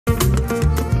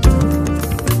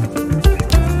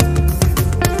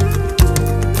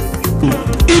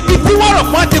tí wọ́n rò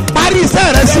pọ́n ti parí iṣẹ́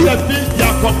rẹ sí.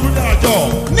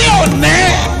 ní òní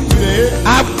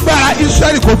agbára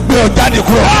Ísírẹ́lì kò gbé ọ jáde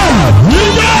kúrò.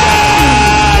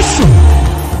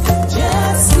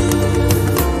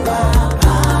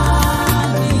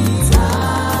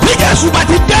 bí Jésù bá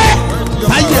ti dé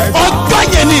ayé ọjọ́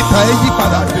yẹn ní ìtàn ẹ yí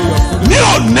padà. ní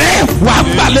òní wà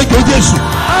gbàlejò Jésù.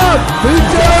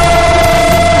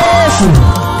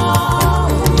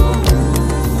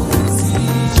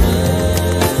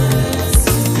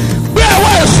 gbé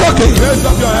ẹwọ́ ẹ̀ sókè.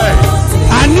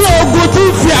 àní ogun tí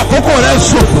ń fi àkókò rẹ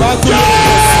ṣòfò.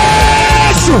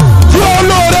 Jésù tí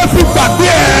olóore fi gbàgbé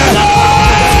ẹ.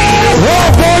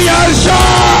 ogun yẹn ṣọ́.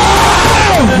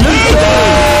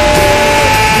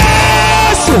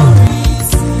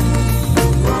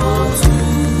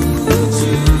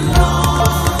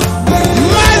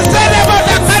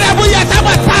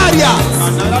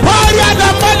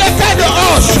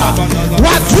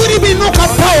 Waturi binuka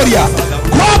pauria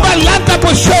koba lanta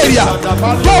posheria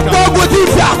gbogbo ogun tí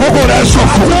fi àkókò rẹ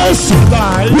ṣòfò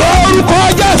lórúkọ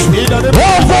Jésù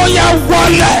ogun yẹn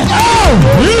wọlé.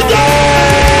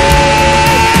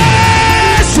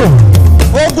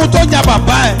 ogun tó jà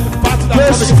bàbá ẹ,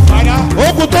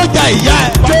 ogun tó jà ìyá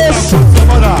ẹ,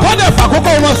 wọ́n lè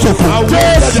fàkókò wọn ṣòfò,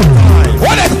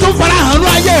 wọ́n lè tún fara hàn ní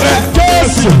ayé rẹ.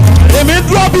 èmi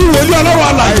dúró bí wòlíì Ọlọ́run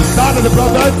alààyè.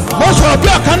 mo sọ̀rọ̀ bí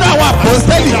ọ̀kan náà àwọn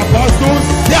àpòstélì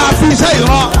tí a fi iṣẹ́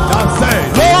ìran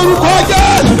lórúkọ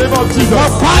Jésù. mo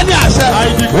pa á ní àṣẹ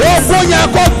ogun yẹn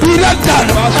kó bírẹ̀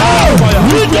dànù.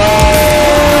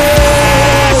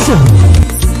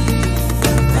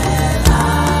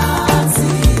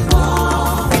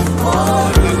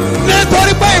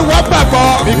 nítorí pé ìwọ gbàgbọ́.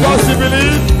 Because you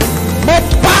believe, mo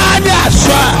pa á ní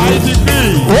àṣẹ. I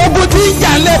decree. ogun tí ń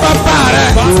jà lé bàbá rẹ,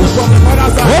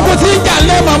 ogun tí ń jà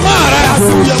lé màmá rẹ,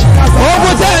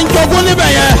 ogun tí ń jogún níbẹ̀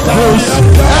yẹn,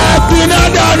 ẹ gbiná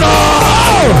dànù.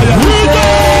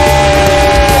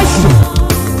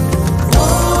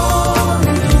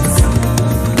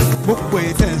 gbogbo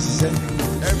èyí tẹ̀ ń ṣiṣẹ́,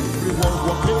 Everyone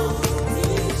walking.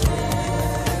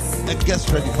 ẹ get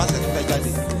ready pásítọ̀ fẹ́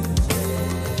jáde.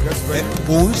 Get ready.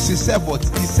 òun ṣiṣẹ́ but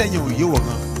iṣẹ́ yẹn ò yé wọ̀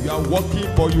gan. You are working,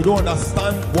 but you don't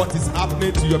understand what is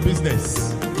happening to your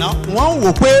business. na wọ́n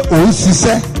wò pé òun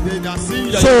ṣiṣẹ́, They are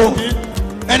seeing that so you're working,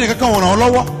 ẹnìkankan wọ̀n ràn ọ́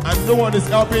lọ́wọ́, and no one is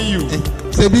helping you.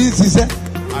 ṣebí ń ṣiṣẹ́.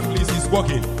 At least he's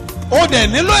working, ó dẹ̀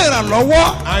nílò ìrànlọ́wọ́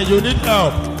and you need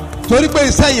help torí pé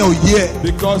iṣẹ́ yẹn ò yé ẹ.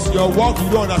 because your work you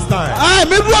don't understand.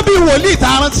 mi dúró bí wòlíì tá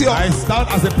a rántí ọ. I stand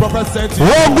as a prophet sent to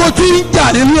you. ogun tí ń jà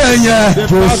nínú ẹ yẹn, The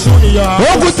battle in your house,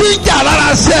 ogun tí ń jà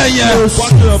lára ṣẹ yẹn, battle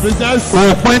in your business.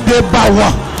 òpin dé bá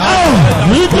wọn.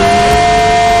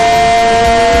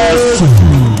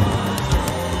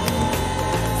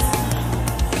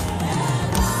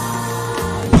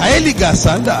 Paeli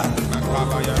gasanda,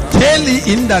 teli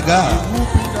indaga,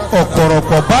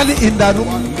 okoroko bali indanu,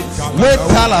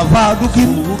 wetala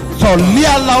vadukin,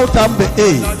 solia lautambe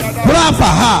brava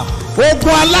ha.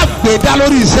 ogun alágbèédá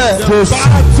lórí iṣẹ́.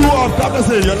 Battle of darkness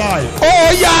in your life. ó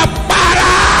yá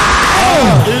para.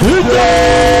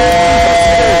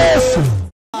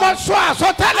 mo sọ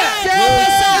àsọtẹ́lẹ̀.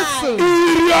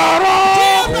 ìrì ọ̀rọ̀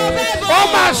ó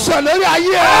máa sọ lórí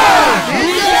ayé ẹ̀.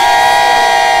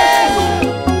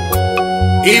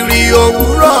 ìrì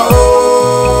òwúrọ̀ o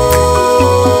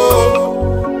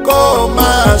kó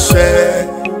máa ṣẹ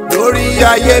lórí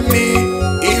ayé mi.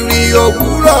 ìrì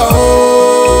òwúrọ̀ o.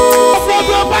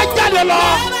 ọ̀fọ̀dọ̀ bá jáde lọ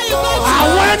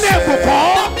àwọn ẹni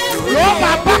ìbùkún ló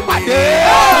máa bá pàdé.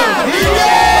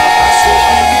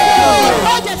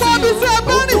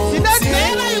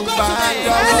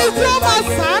 ẹni tí ó máa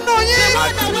ṣàánú yín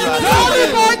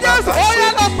lórúkọ Jésù ó yẹ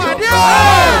lọ pàdé o.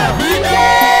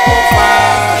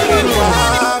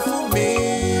 fún mi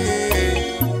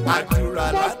àdúrà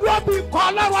ọdún bí kọ́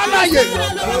lọ́wọ́ aláyè.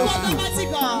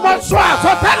 mo sọ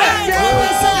àsọtẹ́lẹ̀.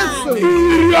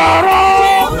 ìrì ọ̀rọ̀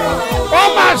ó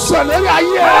máa sọ lórí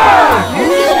ayé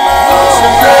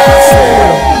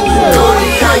lórí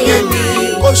ayé mi.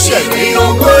 ó ṣẹ̀lẹ̀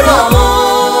òwúrọ̀ o.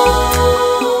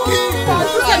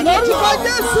 lórúkọ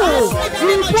Jésù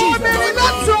ìbomi ni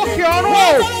láti òkè ọ̀run o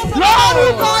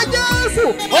lórúkọ Jésù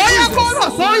ó yẹ kó rọ̀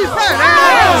sórí ìfẹ́ rẹ.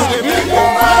 Kó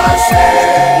máa ṣẹ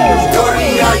lórí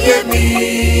ayé mi.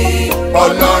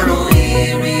 Ọlọ́run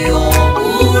ìrì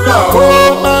òwúrọ̀ kó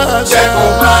máa ṣẹ, kó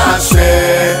máa ṣẹ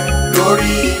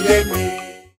lórí ilé mi.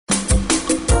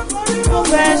 Mo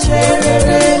fẹ́ ṣe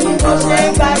rere ni mo ṣe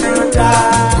ń gbàdúrà.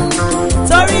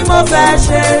 Torí mo fẹ́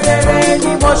ṣe rere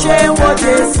ni mo ṣe ń wo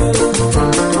Jésù.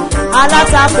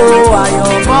 Alátakò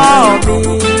àyànmọ́ mi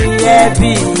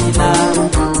ẹbí ìlà.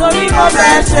 Torí mo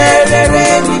fẹ́ ṣe rere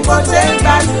ni mo ṣe ń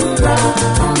gbàdúrà.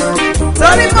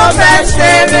 torí mo fẹ́ ṣe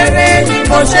rere ni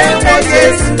mo ṣe ń wo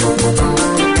Jésù.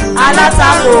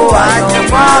 Alátakò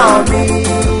àyànmọ́ mi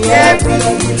ẹ̀bí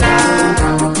ńlá.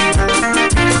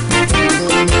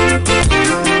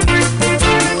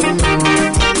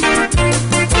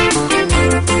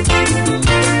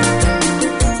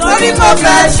 Torí mo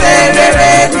fẹ́ ṣe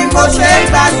rere ni mo ṣe ń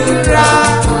gbàdúrà.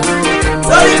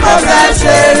 Torí mo fẹ́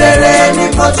ṣe rere ni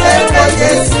mo ṣe ń wo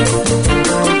Jésù.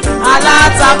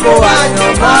 Alátakò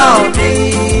àyànmọ́ mi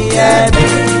ẹ̀bí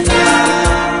ńlá.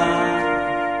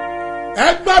 Ẹ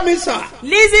gbọ́ mi sà.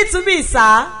 Listen to me,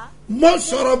 sir. Mo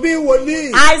sọ̀rọ̀ bí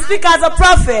wòlíì. I speak as a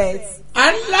prophet.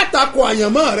 Alátakò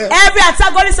àyànmọ́ rẹ. Every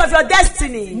antagonist of your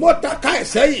destiny, Mo ta ká ẹ̀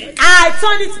sẹ́yìn. I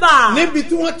turn it back. Níbi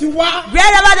tí wọ́n ti wá.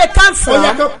 Wherever they come Ó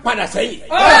yẹ from, kó padà sẹ́yìn.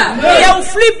 they will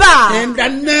flee back. In the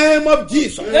name of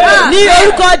Jesus. Ní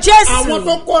orúkọ Àwọn Jésù.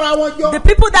 tó kóra wọn jọ. The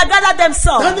people that gather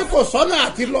themselves, Tani kò sọ́nà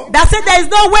àti lọ. that said there is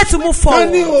no way to move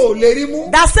Tani forward, ò lè rí mú.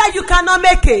 that said you cannot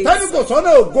make it, Tani kò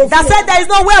sọ́nà ògo that fún said there is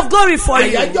no way of glory for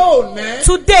you. àyájọ́ òní.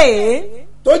 Today,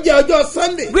 Tó jẹ́ ọjọ́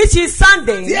Sunday. which is Tí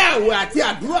Sunday, àwẹ̀ àti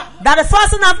àdúrà. that the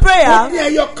fasting and Ó prayer ní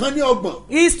ẹyọ kan ní ọgbọ̀n.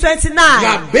 is 29.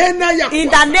 Yàbẹ́nà yàpọ̀. In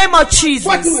the name of Jesus.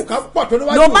 Wọ́n ti wù ká pọ̀ tó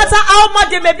níwájú. No matter how much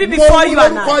they may be before you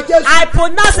and I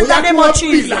pronounce in the name of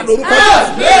Jesus.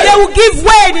 They will give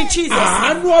way in Jesus.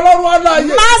 Àánú Ọlọ́run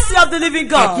aláyé. Mercy of the living Àti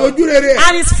God ojú rere.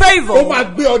 and His Ó favor.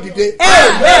 máa gbé ọ dìde.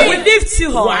 Amen. We lift you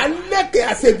Wà á up. lékè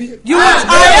àṣebí. You will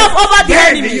triumph over the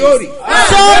Bẹ́ẹ̀ ni enemy. yóò rí.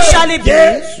 So shall it be.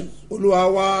 Jésù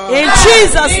Olúwa wa. In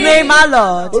Jesus' name, our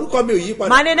Lord. Orúkọ mi ò yí padà.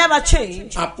 My name never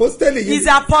changed. Apostoli He's yìí.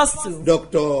 the apostle.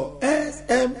 Dr.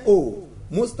 SMO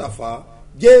Mustapha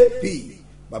JP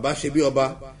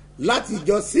Babasebioba láti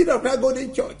ìjọ Seed of Christ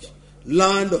Golden Church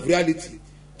Land of Reality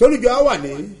tólùjọ á wà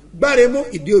ní Gbáremú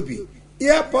Ìdíòbí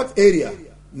Airport area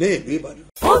ní ìlú Ìbàdàn.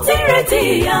 ó ti retí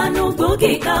ìyanu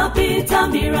gbòógì capital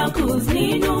miracles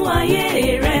nínú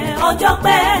ayé rẹ̀ ọjọ́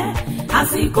pẹ́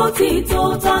àsìkò tí tó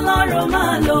tọ́lọ́run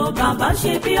máa lo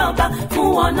Babasebioba fún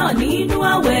wọn náà nínú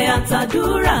àwẹ̀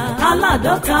àtàdúrà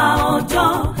aládọ́ta ọjọ́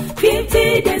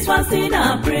 50 days fasting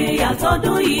and prayer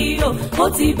tọdún yìí ó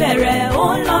ti bẹ̀rẹ̀ ó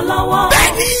ń lọ lọ́wọ́.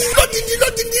 bẹ́ẹ̀ni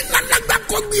lódìdí lálàgbà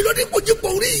kọgbì lórí kojúpọ̀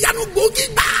orí ìyanu gbòógì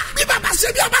gbà bí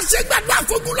Babasebioba ṣe gbàdúrà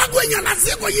fógunlọ́gọ̀ èèyàn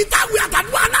lásìkò yìí táwé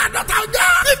àtàdúrà aládọ́ta ọjọ́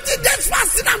 50 days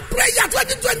fasting and prayer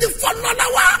 2024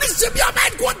 lọ́lọ́wọ́ ní Sebioba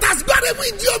headquarters Gbáremú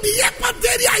Ìdíòbí airport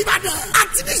area Ìbàdàn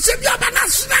àti ní Sebioba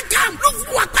national camp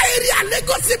Lúfùwàpá area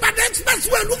Lagos Ìbàdàn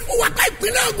expressway Lúfùwàpá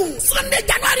ìpínlẹ̀ Ògùn Sunday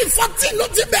January 14 ló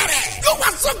ti bẹ̀rẹ̀ yóò wá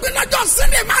sọ́gbìn lọ́jọ́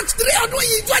Sunday March 3 ọdún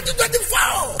yìí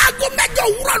 2024 aago mẹ́jọ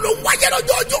òwúrọ̀ ló ń wáyé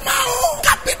lójoojúmọ́ o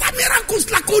capital miracles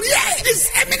la kò rí ẹ̀ his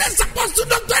eminence apostle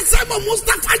Dr. SMO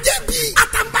Mustapha JP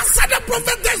at ambassador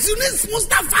prophetess Eunice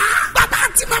Mustapha bàbá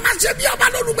àti mama Sebioba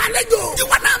lólùgbàlejò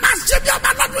ìwọ náà máa Sebioba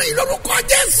lọ́dún yìí lórúkọ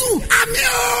Jésù àmín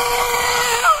o.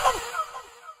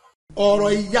 Ọ̀rọ̀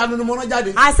ìyanu ni mo rán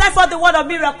jáde. I send forth the word of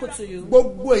miracle to you.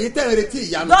 Gbogbo èyí tẹ̀ ń retí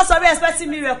ìyanu. Those of you expecting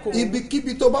miracle,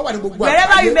 Ibikíbi tó bá wà ní gbogbo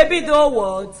wherever you may be in the whole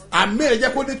world, Àmì rẹ̀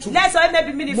jẹ́ kó ní tù. let your may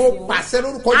be Mo meaningful. pàṣẹ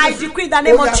lórúkọ I Jésù. decree in the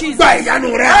name Ó of yá, Jesus. gba ìyanu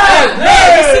rẹ̀.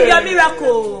 Amen. Receive your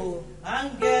miracle.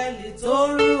 Áńgẹ́lì tó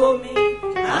rú omi,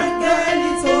 áńgẹ́lì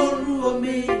tó rú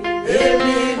omi,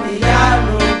 èmi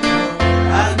níyanu.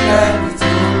 Áńgẹ́lì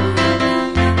tó rú omi,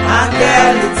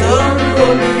 áńgẹ́lì tó rú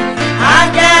omi,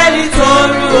 áńgẹ́lì tó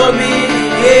rú omi,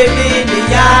 èmi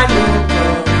níyanu.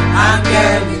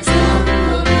 Áńgẹ́lì tó rú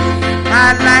omi,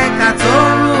 màláíkà tó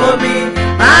rú omi,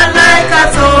 màláíkà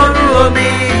tó rú omi,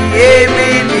 èmi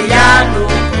níyanu.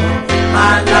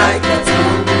 Màláíkà tó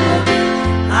rú omi,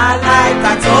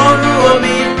 màláíkà tó rú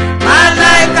omi,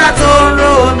 màláíkà tó rú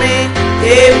omi,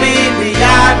 èmi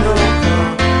níyanu.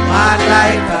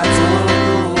 Màláíkà tó rú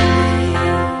omi.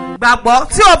 Gbàgbọ́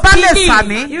tí o bá lè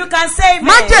sàmí. You can say amen.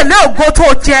 Májèlé ògo tó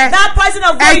jẹ. That poison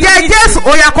of glory. Ẹ̀jẹ̀ Jésù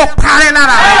ó yẹ kó parẹ́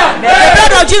lára rẹ̀. The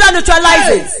blood of Jesus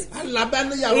neutralizes.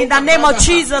 In the name of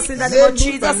Jesus, in the name of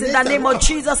Jesus, in the name of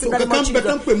Jesus, in the name of Jesus.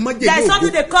 There is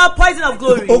something they call poison of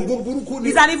glory.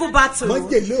 It's an evil battle.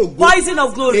 Poison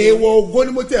of glory.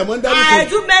 I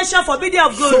do mention forbidden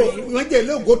of glory.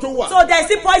 So there is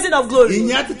still poison of glory.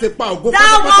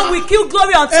 That one will kill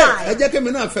glory on time.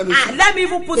 Let me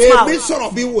even put mouth.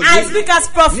 I speak as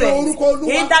prophet. In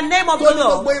the name of the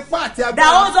Lord. That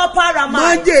holds up power and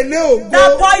might.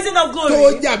 That poison of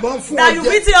glory. That you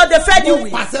beat or defend you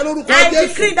with. I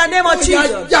decree in the name of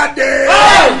Jesus.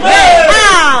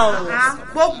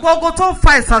 Gbogbo ogun tó ń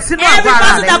fa ìsàn sínú Every àgọ́ ara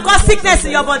person that rẹ̀. causes sickness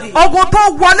in your body. Ogun tó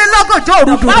wọlé lọ́gànjọ́ òru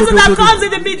The person that dòdòdòdò. comes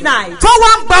in the midnight. Tó wá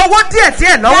ń gba owó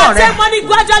díẹ̀díẹ̀ lọ́wọ́ That rẹ̀. take money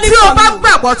gradually Tí o from bá you.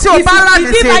 gbàgbọ́ tí o If bá you rà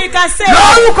believe that you can nìṣe. say.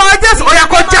 Lórúkọ Jésù ó yẹ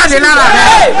kó jáde lára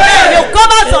rẹ̀. You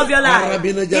come out of your life.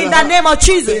 die. In the name of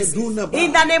Jesus.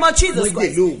 In the name of Jesus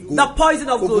Christ. The poison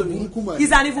of glory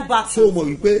is an evil battle.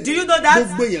 Do you know that?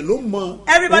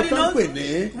 Everybody knows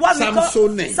what we call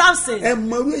Samson. Do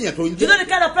you know the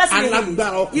kind of person he is?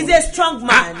 He's a strong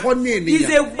man. He's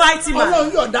a mighty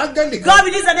man. God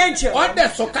released an angel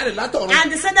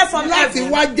and descended from heaven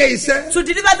to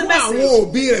deliver the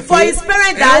message for his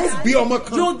parents that you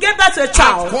will give birth to a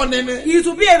child. He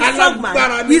will be a strong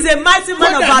man. He's a mighty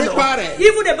man of valor.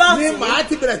 Even about him, I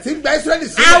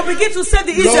will begin to save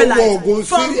the Israelites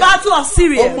from battle of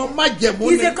Syria.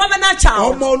 He's a covenant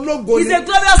child. He's a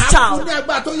glorious child.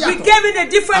 We gave him a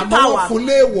different power,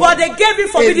 but they gave him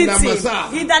forbidden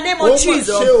in the name of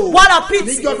Jesus. What a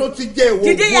pity.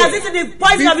 Today he has eaten the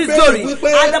poison of his glory.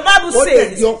 And the Bible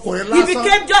says he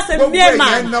became just a mere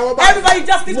man. Everybody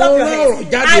just lift up your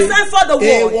hands. I stand for the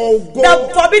word, the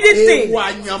forbidden thing,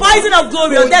 poison of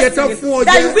glory or destiny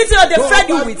that you beat or they fed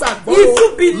you with. If you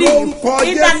believe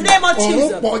in the name of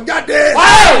Jesus.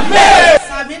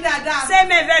 Say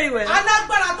me very well.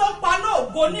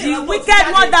 The wicked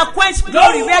one that quench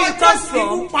glory where you come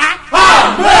from,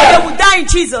 they will die in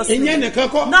Jesus' name.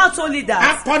 Not only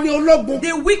that,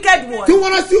 the wicked one,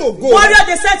 warrior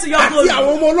they sent to your glory,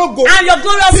 and your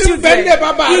glorious children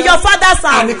in your father's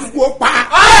house, they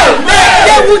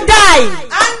will die.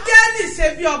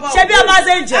 Babasebioba's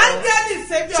angel.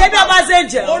 Babasebioba's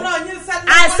angel.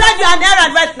 I send you an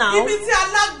errand right now.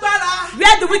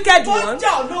 Where the wicked one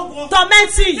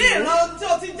tormenting you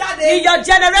in your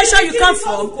generation you come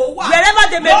from, wherever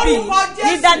they may be,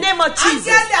 in the name of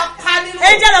Jesus.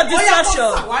 Angel of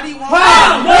destruction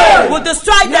will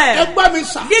destroy them.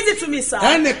 Give it to me, sir.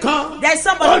 There is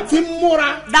somebody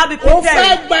that will be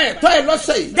prepared.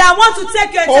 That want to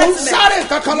take your investment.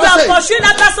 You are pursuing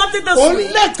after something this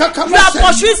week. You are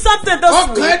pursuing something this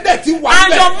week.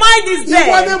 And your mind is there.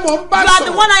 You are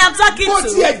the one I am talking to.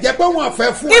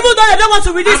 Even though they don't want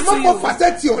to release to you.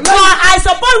 But I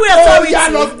support with authority.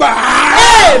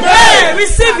 Amen.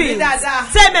 Receive it.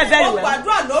 Say me very well.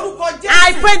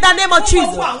 I pray in the name of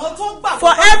Jesus.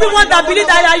 For everyone that believes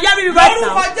that you are hearing me right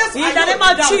now. In the name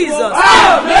of Jesus.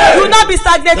 Do not be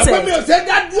stagnated.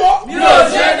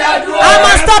 I'm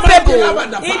unstoppable.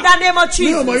 In the name of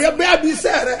Jesus.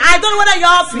 I don't know whether you're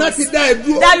office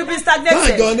that you'll be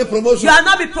stagnated. You are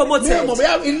not be promoted. I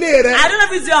don't know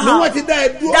if it's your house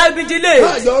that will be delayed.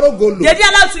 They didn't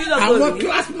allow to use your glory.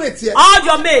 All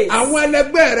your mates,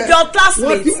 your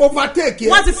classmates,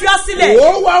 want to feel silent.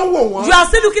 You are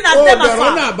still looking at them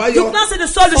afar. You cannot see the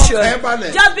solution.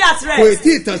 Just be at rest.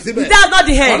 That's not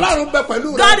the end.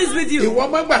 God is with you.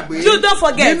 You don't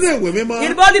forget. In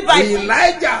the body Bible,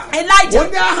 Elijah,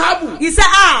 he said,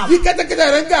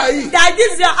 that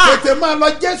this is your ark. Go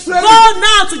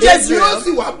now to Jezreel. I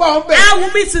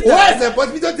will meet you there.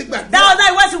 That was how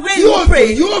he went to rain to pray.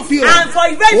 And for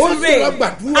he went to rain.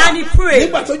 And he prayed.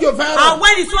 And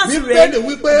when it was to rain,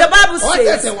 the Bible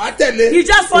says he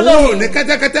just followed him. He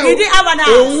didn't have an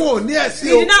house. He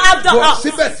did not have the house.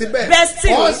 But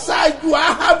still,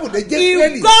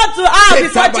 he got to Ahab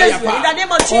before Jezreel in the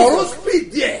name of Jesus.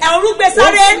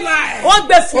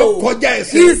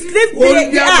 He slipped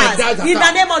the earth in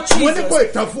the name of Jesus.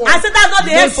 I said that's not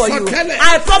the end for you.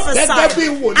 I prophesy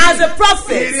as a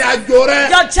prophet.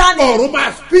 Your journey.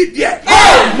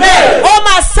 Amen. Oh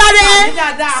my son,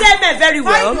 say me very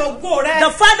well. The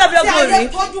father of your glory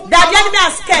that the enemy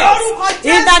has kept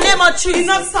in the name of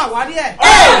Jesus.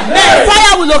 Amen.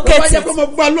 Fire will locate it.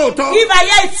 If I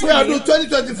hear it to me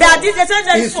that this is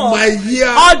 2024 my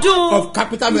year of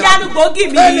capital miracle.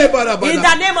 In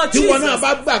the name of Jesus.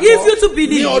 If you to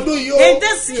believe in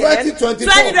this year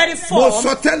 2024,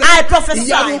 I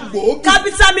prophesy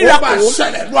capital miracle.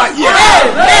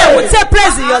 Amen. Will take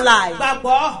place in your life.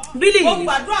 Believe.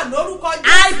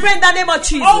 I pray in the name of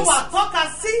Jesus.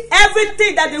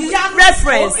 Everything that they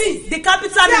reference, the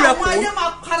capital miracle,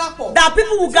 that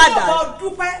people will gather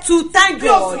to thank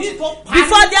God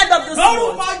before the end of this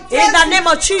month. In the name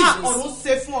of Jesus.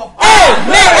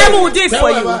 Amen. Heaven will do it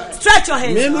for you. Stretch your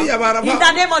hands. In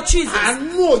the name of Jesus.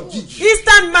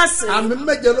 Instant mercy.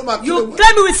 You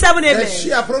claim it with 7 amen.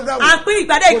 And please,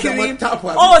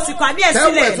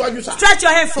 stretch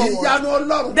your hand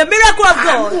forward. The miracle of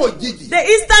God, the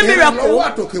instant miracle,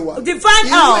 divine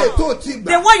help,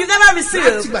 the one you never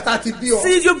received,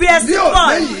 since you be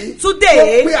explored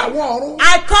today,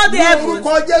 I call the heavens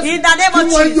in the name of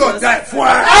Jesus.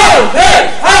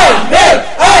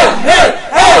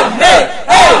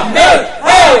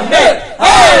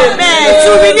 Amen.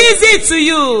 To release it to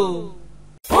you.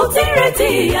 Ó ti retí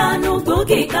ìyanu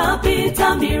gbòógì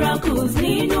capital miracles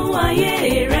nínú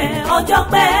ayé rẹ̀ ọjọ́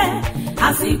pẹ́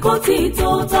àsìkò tí tó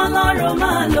tọ́lọ́run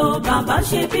máa lo bàbá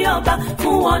ṣe bí ọba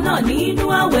fún wọn náà nínú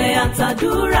àwẹ̀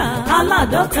àtàdúrà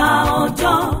aládọ́ta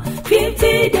ọjọ́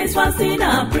 50 days fasting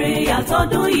and prayer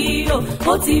tọdún yìí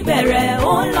ó ti bẹ̀rẹ̀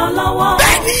ó ń lọ lọ́wọ́.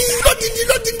 bẹ́ẹ̀ni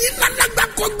lódìdí lálàgbà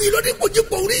kọgbìn lórí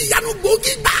kojúpọ̀ orí ìyanu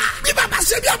gbòógì gbà bí bàbá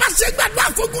ṣe bí ọba ṣe gbàdúrà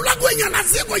fógúnlọ́gọ̀ èèyàn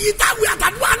lásìkò yìí táwé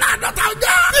àtàdúrà aládọ́ta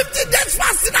ọjọ́ 50 days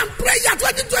fasting and prayer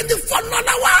 2024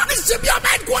 lọ́lọ́wọ́ ní ṣe bí ọba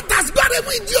headquarters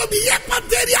gbọ́dọ̀mú ìdí omi airport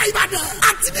area Ìbàdàn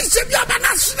àti ní ṣe bí ọba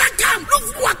national camp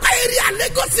lùfùwàpá area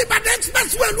Lagos Ìbàdàn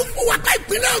expressway lùfùwàpá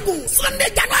ìpínlẹ̀ Ògùn Sunday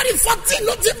January 14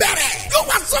 ló ti bẹ̀rẹ̀ yóò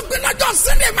wá sọ́gbìn lọ́jọ́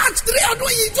Sunday March 3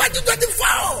 ọdún yìí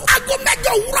 2024 aago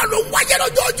 8 òwúrọ̀ ló ń wáyé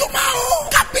lójoojúmọ́ o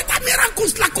capital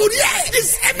miracles la kò rí ẹ̀ his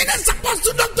eminence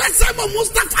apostle Dr. S.M.O.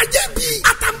 Mustapha JB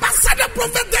at ambassador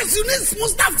prophetess Eunice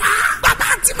Mustapha bàbá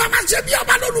àti màmá ṣe bí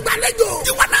ọba lólùgbàlejò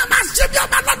ìwọ náà máa ṣe bí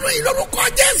ọba lọ́dún yìí lórúkọ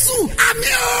Jésù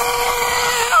àmín o.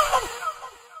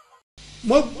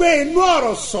 mo gbé inú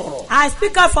ọ̀rọ̀ sọ̀rọ̀. I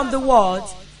speak out from the word.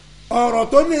 ọ̀rọ̀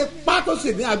tó ní ipá tó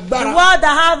sì ní agbára. The word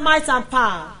that have might and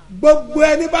power. gbogbo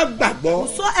ẹni bá gbàgbọ́.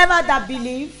 Whosoever that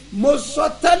believe. mo sọ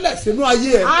tẹ́lẹ̀ sínú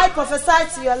ayé ẹ. I prophesy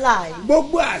to your life.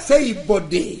 gbogbo àṣẹ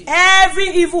ìbọ̀dè. Every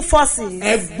evil forces.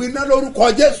 ẹ̀gbiná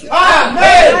lórúkọ Jésù.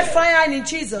 Amen. Catch fire in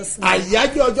Jesus' name.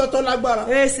 àyájọ́ ọjọ́ tó lágbára.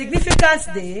 A significant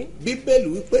day. bíbélì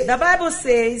wípé. The Bible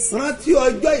says. rántí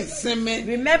ọjọ́ ìsinmi.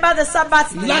 Remember the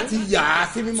Sabbath day. láti yà á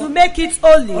sí mímọ́. To make it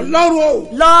holy. Ọlọ́run o.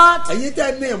 Lord. ẹ̀yin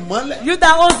tẹ́ ní ìmọ́lẹ̀. You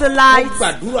that owns the light. mo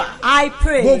gbàdúrà. I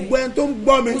pray. gbogbo ẹni tó ń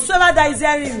gbọ́ mi. Whosoever that is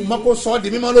hearing me. mo kò sọ ọ́ di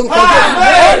mímọ́ lórúkọ Jésù.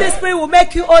 The Holy Spirit will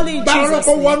make you holy in Jesus'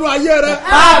 name. wọnú ayé rẹ.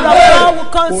 Power of God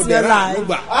will come to your life.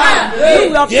 You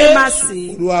will obtain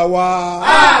mercy. Olúwa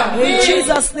wa. In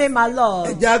Jesus' name, my Lord.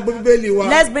 ẹ jẹ́ á gbé Bíbélì wa.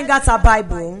 Let's bring out our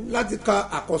Bible. láti ka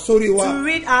àkọ́sórí wa. To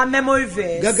read our memory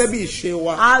verse. gẹ́gẹ́ bí ìṣe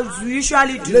wa. As we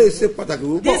usually do. ilé ìṣe pàtàkì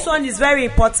púpọ̀. This one is very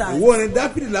important. ìwọ ni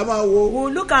Dáfídì la máa wo. We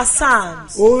will look at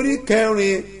Psalms. orí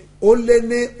kẹrin ó lé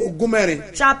ní ogún mẹ́rin.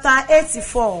 Chapter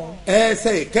 84.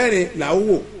 ẹsẹ̀ ìkẹrin là ń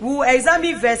wò. We will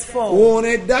examine verse 4.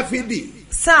 orin Dáfídì.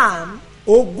 Psalm.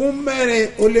 ogún mẹ́rin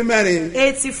ó lé mẹ́rin.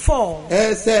 84.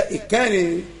 ẹsẹ̀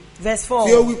ìkẹrin. Verse 4.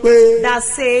 tí ó wí pé. That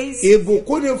says.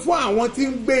 ìbùkún ni fún àwọn tí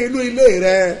ń gbé inú ilé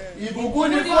rẹ. ìbùkún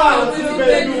ni fún àwọn tí ń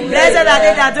gbé inú ilé rẹ. Blessed are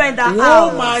they that dwell in the house.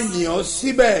 wọ́n máa yìn ọ́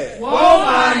síbẹ̀. wọ́n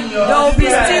máa yìn ọ́ síbẹ̀. They will be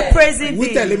still praising wí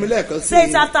tẹ̀lé mi thee. lẹ́ẹ̀kan sí i. Say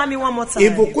it after me one more time.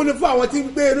 ìbùkún ni fún àwọn tí ń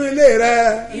gbé inú ilé rẹ.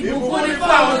 ìbùkún ni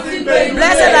fún àwọn tí ń gbé inú ilé rẹ.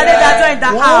 Blessed are they that dwell in the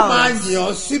wọ́n máa house. yìn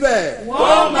ọ́ síbẹ̀.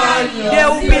 wọ́n máa yìn ọ́ They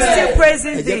will be still síbẹ̀.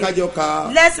 praising ẹ jẹ́ ká thee. jọ kà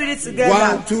á. Let's read it together.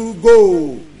 1, 2,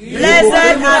 go. Blessed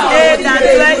are they that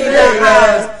dwell in the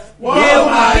house. They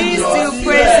will be still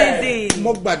praising thee.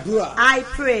 mo gbàdúrà. I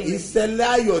pray. ìṣẹ̀lẹ̀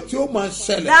ayọ̀ tí ó máa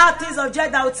ṣẹlẹ̀. That things of joy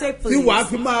that will take tí place. wàá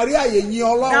fi máa rí àyè yin That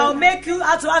will Ọlọ́run. make you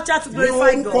out to actually to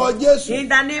glorify ní orúkọ God. Jésù. In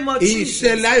the name of Jesus.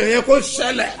 ìṣẹ̀lẹ̀ ayọ̀ yẹn kó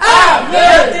ṣẹlẹ̀.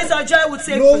 That things of joy will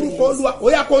take lórúkọ place. Olúwa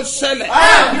ó yá kó ṣẹlẹ̀.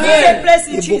 It will take place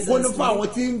in ìbùkún Jesus' ni fún name. àwọn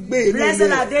tí ń gbé inú Blessed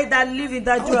ilé. are they that live in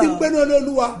that àwọn tí ń gbé joy. inú ilé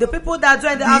Olúwa. The people that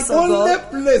dwell in the house the of only God.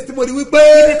 place tí mo rí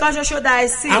wípé. Because show that I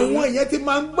see àwọn èèyàn ti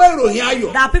máa ń gbọ́ ìròyìn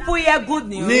ayọ̀. that people hear good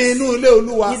ní news inú ilé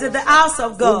Olúwa. is in the house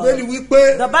of God. Ògbéni wípé.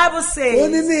 The Bible ó ní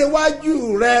says ní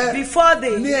iwájú rẹ. before thee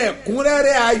ní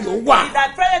ẹ̀kúnrẹ́rẹ́ ayọ̀ wà. in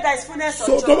that presence there is fullness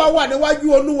so of tó bá joy. wà níwájú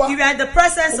Olúwa. If you are in the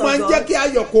presence ó máa ń of jẹ́ God, kí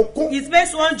ayọ̀ kó kún. it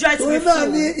makes one joy to be torí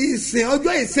náà ní full. ìsìn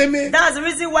ọjọ́ ìsinmi. That's the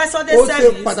reason why Sunday ó ṣe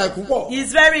service pàtàkì púpọ̀.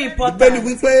 is very Bíbélì important.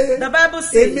 wípé. The Bible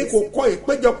èmi says, kò kọ́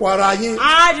ìpéjọpọ̀ ara yín.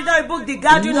 I did not book the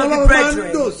gathering of the Ọlọ́run máa ń dùn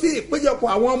brethren. sí ìpéjọpọ̀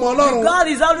àwọn ọmọ Ọlọ́run. God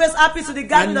is always happy to the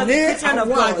gathering of the Àní Christian of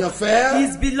àwọn God. àyànfẹ́.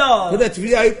 His ó beloved. dẹ̀ ti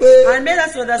rí ayé pé. And made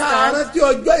us to understand káàárọ̀ tí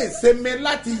ọjọ́ ìsinmi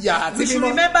láti yà àti we should mímọ́.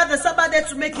 remember the Sabbath day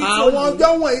to make it àwọn holy.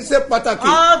 ọjọ́ wọ̀nyí ṣe pàtàkì.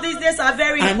 All these days are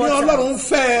very àní Ọlọ́run important.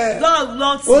 fẹ́. God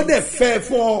loves ó it. dẹ̀ fẹ́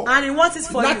fún ọ. And He wants it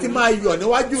for láti you máa yọ̀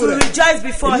níwájú to rẹ̀. rejoice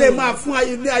before ilé Him. máa fún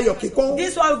ayé ní ayọ̀ kíkún.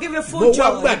 This one will give you mo full wá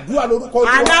joy. gbàdúrà lórúkọ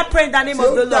And Olúwa. I pray in the name tí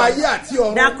of the ó dá ayé Lord àti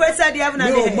ọ̀run. that created the heaven mi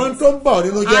and ò the mọ earth. tó ń bọ̀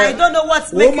nínú jẹ́. I don't know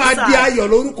what's ó making máa di sad. ayọ̀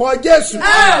lórúkọ Jésù.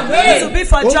 This will be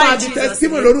for ó joy máa in di Jesus'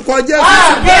 testimony name. lórúkọ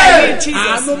Jésù. Today in Jesus'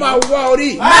 àánú name. máa wá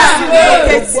orí. Mercy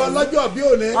gbogbo ọlọ́jọ́ bí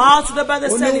òní. all to the brother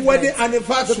ó ní wedding celebrate. The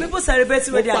anniversary. people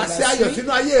celebrating with their Mo pàṣẹ ayọ̀ anniversary.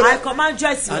 sínú ayé rẹ. I command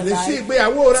joy to your àní sí life,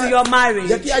 ìgbéyàwó rẹ. to your marriage.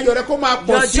 jẹ́ kí ayọ̀ rẹ kó máa pọ̀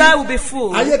Your sí. joy will be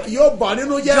full. ayé kì yóò bà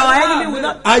nínú jẹ́. Your enemy will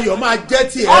not. ayọ̀ máa jẹ́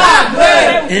tiẹ̀.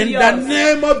 Amen. in the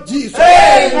name of Jesus.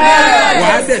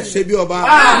 wàá dẹ̀ ṣe bí ọba.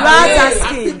 Rise and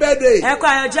happy skin. birthday Ẹ kú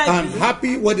ayọ̀jọ́ and ìbí.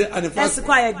 happy wedding Ẹ sì anniversary.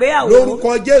 kú ayẹ̀gbéyàwó.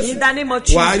 Lórúkọ Jésù. In the name of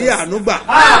Jesus. Wàá rí àánú gbà.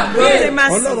 Amen.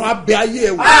 Ọlọ́run á bẹ ayé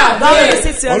ẹ̀ wò. God will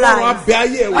visit your Ọlọ́run á life. bẹ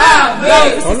ayé ẹ̀ wò. God will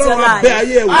visit your Ọlọ́run á life. bẹ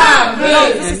ayé ẹ̀ wò. God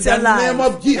will In visit your the life. name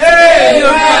of Jesus. Ní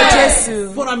orúkọ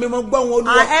Jésù. Fúnra mi mo gbọ́ wọn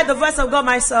I Olúwa. heard the voice of God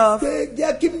myself. Pé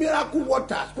jẹ́ kí miracle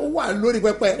water kó wà lórí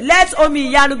pẹpẹ. Let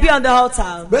omi ìyanu be on the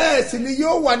altar. Bẹ́ẹ̀ sì ni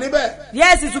yóò wà níbẹ̀.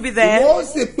 Yes, it will be there. Wọ́n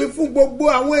sì pín fún gbogbo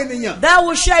àwọn ènìyàn. That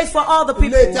will share it for all the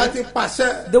people. Ilé ìjà ti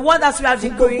pàṣẹ. The one that we have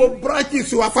decreed. Gbogbo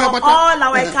branches wa For pátápátá. all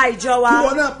our ẹ̀ka ìjọ Kí wa.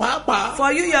 wọn náà pàápàá.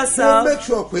 For you Kó yourself. make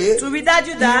sure pé. To be that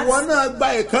you that. Ìwọ náà gba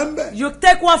ìkan bẹ̀. You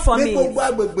take one for Ní me. gbogbo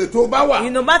agbègbè tó bá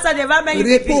wà. No matter the environment you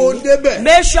Rí pé o be. débẹ̀.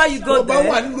 Make sure you go Tó bá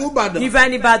wà there. nínú Ìbàdàn. If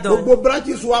any battle. Gbogbo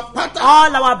branches wa pátá.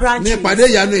 All our Ní branches. ìpàdé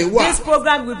ìyanu yìí wà. This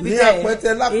program will be Ní there.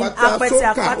 Apẹtẹ, In Lápáta, Apẹtẹ,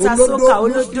 Sókà, Àpáta, Olódó, Sókà,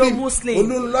 Olódó, Muslim, Muslim,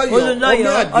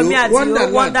 Olúnlọ́yọ̀, Omiadio,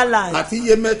 Wonderland Wonderland, àti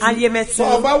Yemẹtu. and Yemẹtu.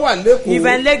 Tó bá wà lÉkòó.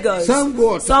 Even Lagos,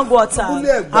 Sango Ọ̀tà. Sango Ọ̀tà,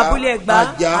 Abúlé Ẹ̀gbá,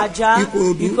 Ajá,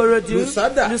 Ìkòròdú,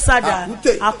 Lùsádà,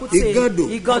 Àkútè, Ìgàndò,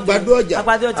 Àgbàdo Ọjà,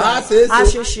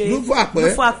 Àṣeṣe,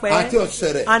 Lúfàpẹ́, àti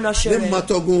Ọ̀ṣẹ̀rẹ̀, ní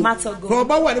Matogun. Tó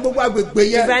bá wà ní gbogbo agbègbè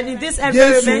yẹn. Even in this Jésù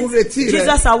environment, retí rẹ.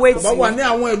 Jesus awaits Tó bá wà you. ní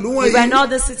àwọn ìlú wọ̀nyí. Even in all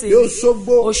the cities,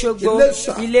 Òṣogbo, Òṣogbo,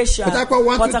 Iléṣà, Port Harcourt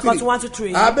 1 2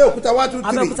 3, Abẹ́òkúta 1 2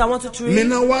 3, Abẹ́òkúta 1 2 3,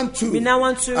 Minna 1 2, Minna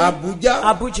 1 2,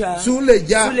 Abuja,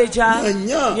 Súlẹ̀jà,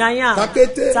 Yànyàn,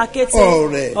 Takété,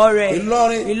 Ọ̀rẹ́,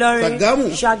 Ìlọrin,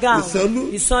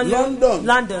 Ṣàgámù, Ìsọ̀lú,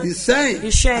 London, Ìṣẹ́yìn,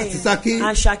 àti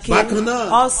Ṣakí. Bákan náà,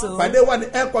 Also, pàdé wà ní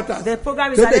headquarters. the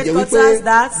program is Tó at dẹ̀ jẹ́ headquarters wípé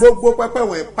that gbogbo pẹpẹ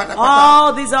wọ̀nyí pátápátá.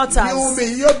 all these Ní altars, omi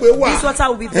yóò gbé wà. this water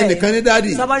will be there. Ẹnìkan ní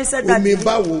dádì. Somebody said Omi that.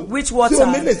 báwo? Which Tí water?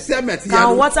 omi lè ṣiṣẹ́ àmì àti Can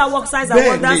ìyanu. water work signs and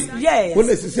wonders? Yes. Ó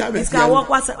lè ṣiṣẹ́ àmì It àti can ìyanu.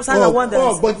 work signs and wonders.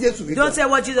 Ọ̀gbọ́n Jésù wípé. Don't say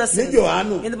what Jesus said. Ní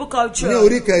Jòhánù. In the book of Ní John,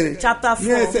 orí kẹrin. chapter Ní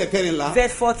ẹsẹ̀ 4, kẹrìnlá.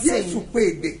 verse 14. Jésù pé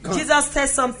èdè kan. Jesus said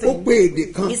Ó something pé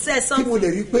èdè kan. He said Tí mo lè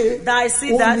rí pé. that I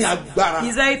see Ó that ní agbára.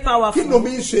 is very Kí powerful. ló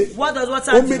mi ń ṣe? What does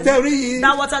water Omi do? tẹ́ rí yìí.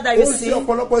 That water that you Ó ń see, ṣe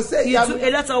ọ̀pọ̀lọpọ̀ iṣẹ́ you do ìyanu. a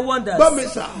lot of wonders. Gbọ́ mi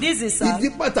sà. This is Ìdí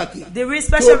pàtàkì. the real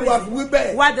special Tó wà fún reason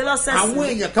wíbẹ̀. why the Lord says Àwọn so.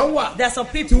 èèyàn kan wà. There are some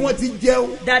Tí people wọ́n ti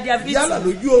jẹun. that they have Yálà eaten,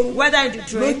 lójú oorun. whether in the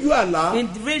dream, Lójú àlá. in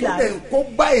real Tó dẹ̀ life, kó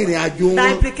bá ìrìn àjò that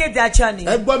wọn. implicate their journey.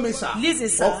 Ẹ gbọ́ mi sà. Listen,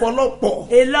 sir.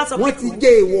 Ọ̀pọ̀lọpọ̀. A lot of Wọ́n ti people,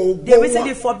 jẹ́ èèwọ̀ they ògo receive wọn.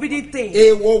 the forbidden thing.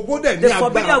 Èèwọ̀ ògo dẹ̀ ní The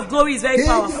forbidden agbára. of glory is very Téèyàn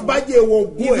powerful. bá jẹ́ èèwọ̀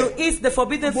ògo If ẹ̀. you eat the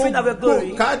forbidden fruit of your Gbogbo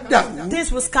glory, ká dàrú.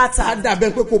 things will Á scatter.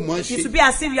 dàbẹ́ pé kò mọ̀ ọ́ It ṣe. will be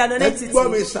as if you are an Ẹ entity.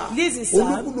 gbọ́ mi sà. Listen, sir.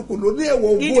 Olúkúlùkù ló ní èèwọ̀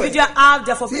ògo ẹ̀. Individual have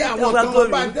their Tí forbidden àwọn of kan your bá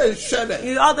glory. dẹ̀ ṣẹlẹ̀.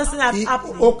 You all those things have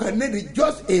happened. O kàn ní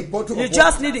just a bottle You of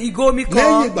just water. need the igomi Lẹ́yìn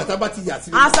call ìgbà tá a bá ti yà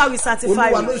sí. after we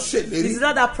sanctify Olúwa ló you. ṣèlérí. It is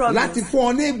not that promise. Láti fún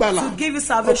ọ ní ìgbàlà. To give you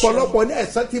salvation. Ọ̀pọ̀lọpọ̀ ní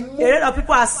ẹ̀san ti mú. A lot of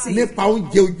people are sick. Nípa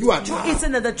oúnjẹ ojú àná.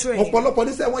 Eating in the train. Ọ̀pọ̀lọpọ̀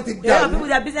ní sẹ́ wọ́n ti A lot of dàrú. people,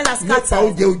 their business has Nípa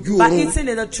scattered oúnjẹ ojú by oorun. eating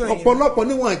in the train. Ọ̀pọ̀lọpọ̀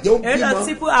ní wọn àjẹ́ A lot of òbímọ.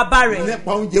 people are barren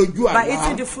Nípa oúnjẹ ojú àná. by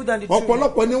eating the food on the train.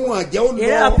 Ọ̀pọ̀lọpọ̀ ní wọn àjẹ́ ó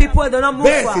A lot of people do not move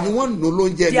Bẹ́ẹ̀ sì far. ni wọ́n ń lò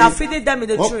lóúnjẹ They are feeding them in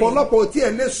the train. Ọ̀pọ̀lọpọ̀ tí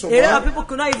ẹ lè sùn A lot mọ́. of people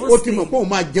could not even Ó ti mọ̀ sleep. pé òun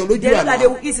máa jẹun lójú They know àná. that they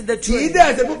will eat in the Kì í train. dẹ́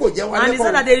ẹsẹ̀ pé kò jẹun And it's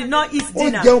not that they did not eat Ó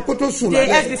dinner. jẹun kó tó sùn They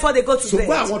lálẹ́. ate before they go to Ṣùgbọ́n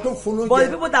bed. àwọn tó fún lóúnjẹ But the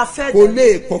people that fed kò them,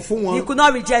 lè kọ̀ fún wọn. you could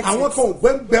not reject Àwọn it. kan ò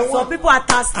gbẹ́ngbẹ́ wọn. Some people are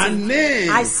thirsty. Àní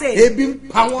I say, ebi ń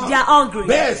pa wọn. they are hungry.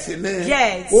 Bẹ́ẹ̀ sì ni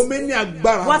Yes. omi ní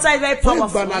agbára. Water is very Fún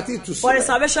powerful ìgbàlà àti for ìtúsílẹ̀. the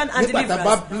salvation and Nígbà tá a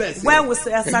bá deliverance. bless. When we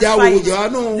Ẹja satisfy wo it,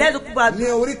 Jòhánù let's look at ní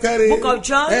orí kẹrin. book of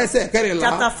John, ẹsẹ̀ kẹrìnlá.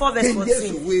 chapter 4, verse Kí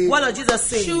Jésù 14. wí. What does Jesus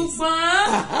say?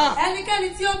 Ṣùgbọ́n ẹnikẹ́ni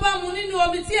tí ó bá mu nínú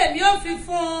omi tí èmi ó fi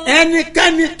fún un.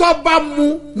 Ẹnikẹ́ni tó bá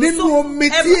mu nínú omi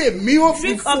tí èmi ó fi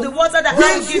drink of fún. the water that I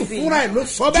will Jésù give him. fúnra ẹ̀ ló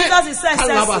sọ bẹ́ẹ̀. Jesus himself says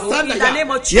so Kalabasanda in the ya.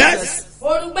 name of Jesus. Yes.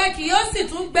 Òrùngbẹ kì yóò sì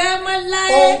tún gbẹ mọ́ láé.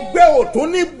 Ògbẹ́ ò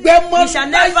tún ní gbẹ́ mọ́ You shall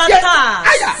never láyé. thirst.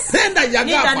 Àyà sẹ́ńdà In the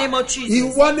yàgá name àfà. of Jesus.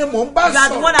 Ìwọ ni mò ń bá You are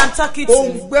the one sọ. I'm talking to.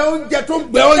 Ògbẹ́ oúnjẹ tó ń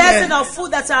gbẹ́ ó Person yẹn. of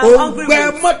food that you are hungry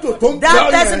Ògbẹ́ with. mọ́tò tó ń gbẹ́ ó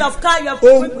That person yẹn. of car you are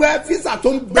Ògbẹ́ físà tó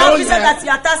ń gbẹ́ ó that visa that yẹn.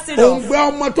 you are testing of. Ògbẹ́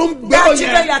ọmọ tó ń gbẹ́ ó That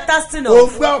children you yẹn. are testing of.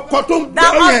 Ògbẹ́ ọkọ tó ń gbẹ́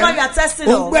That ó husband yẹn. you are testing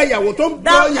of. Ògbẹ́ ìyàwó tó ń gbẹ́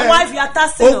ó That yẹn. wife you are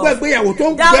testing of. Ògbẹ́ ìgbéyàwó tó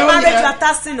ń That gbẹ́ ó marriage yẹn. you are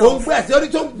testing of. Ògbẹ́ àṣeyọrí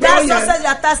tó ń gbẹ́ ó That yẹn. success you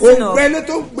are testing of. Ògbẹ́ ilé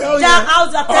tó ń gbẹ́ ó That yẹn.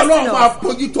 house you are testing Ọlọ́run of. máa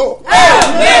bójútó.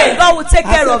 Amen. God will take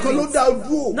care of Àṣẹ kan ló it. dá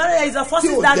ojú o. Not that there is a forces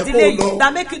Tí ò that jẹ́ kó delay lọ. you,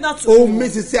 that make you not to Omi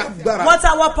ṣiṣẹ́ agbára. What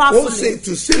are what Ó ṣe powerfully?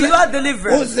 ìtúsílẹ̀. You are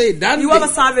delivered. Ó ṣe ìdáǹdè. You have a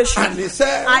salvation.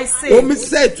 Àníṣẹ́. I say. Omi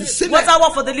ṣiṣẹ́ ìtúsílẹ̀. What are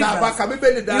what for deliverance? Tàbá ka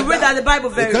Bíbélì dáadáa. You read that the Bible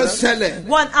very Ìkan well. ṣẹlẹ̀.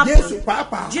 One happened. Jésù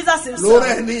pàápàá. Jesus himself. Ló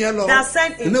rẹ̀ níyẹn lọ. That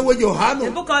sent him. Ìnáwó Jòhánù.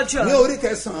 The book of John. Ní orí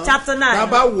kẹsàn-án. Chapter 9.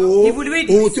 Tàbá wò ó. If we read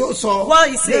it. Ohun tí ó sọ. What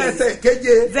he Ní says. ẹsẹ̀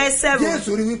keje. Verse 7.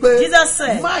 Jésù rí wípé. Jesus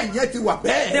said. Máa yẹn ti wà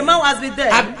bẹ́ẹ̀. The man has been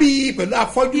there. Àbí pẹ̀lú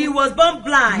afọ́jú. He was born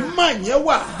blind. Má yẹn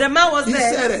wà. The man was Iṣẹ́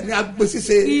there. rẹ̀ ni agbé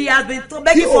ṣíṣe. He has been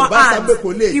begging for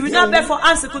hands. He will not beg for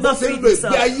hands. He could not feed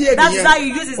himself. That is how he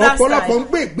uses that style. Ọ̀pọ̀lọpọ̀ ń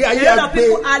gbé ìgbé ayé A lot of àgbé.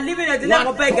 people are living a dilemma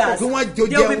of beggars. They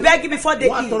will be begging before they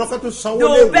eat. They They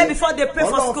will beg before they pay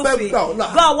for school fees.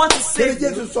 God wants to save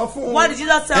you. What did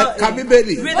Jesus tell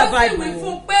you? Read the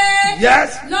Bible.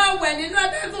 Yes. Lọ wẹ̀ nínú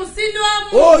adágún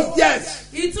Sílóámù. Oh yes.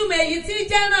 Ìtumọ̀ èyí tí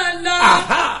jẹ́ náà lọ.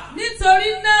 Aha.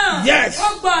 Nítorí náà. Yes.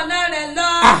 Ó gbọ́ ọ̀nà rẹ̀ lọ.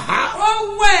 Aha.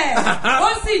 Ó wẹ̀. Ó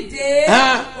sì dé.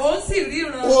 Ó sì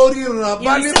ríran. Ó ríran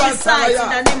bá ní bá ń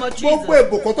sáyà. Gbogbo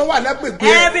ìbùkún tó wà lágbègbè.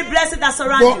 Every blessing that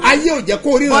surrounds Bọ̀ you. ayé ò jẹ́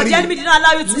kó ríran But the rí. enemy did not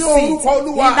allow you to Ní see. orúkọ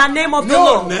Olúwa. In the name of the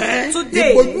Lord.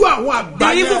 Today. Ìbojú àwọn The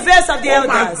àgbáyé. evil face of the Ó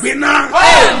máa elders. gbiná.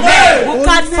 Amen. Will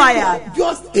catch fire.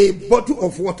 Just a bottle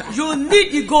of water. You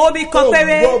need Igomi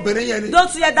Kopere.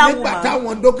 Don't hear that Nígbà woman.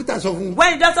 táwọn dókítà sọ fún un.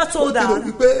 When the doctor told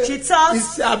her, she thought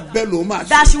iṣẹ́ abẹ ló máa ṣe.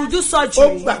 that she would do Ó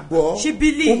surgery. gbàgbọ́. She Omi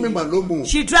believed. mà ló mu.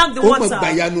 She drank the Ó mọ̀ water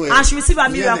gbàyanu ẹ̀. and she received a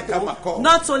Ìyẹn nìkan mà miracle. kọ́.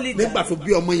 Not only Nígbà that, tó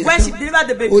bí ọmọ yẹn when she tán, delivered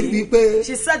the ó rí i baby, pé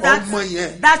she said that ọmọ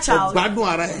yẹn that child kò gbádùn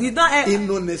ara ẹ̀. did not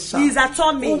Inú ni sá. his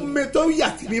atomy. Omi tó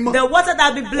yà sí mímọ́. The water that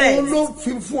had been Òun blessed ló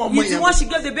fi fún ọmọ is yẹn. what she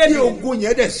gave the baby. Tí ogun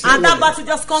yẹn dẹ̀ sí And that ọwọ́ battle rẹ̀.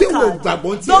 just Ṣé wo conquered.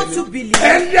 gbàgbọ́ tí Don't ẹ you ní? believe?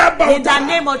 Ẹni àbá In the ọ̀tá.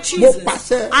 name of Mo Jesus,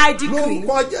 pàṣẹ. I decree.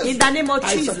 Lórúkọ Jésù. In the name of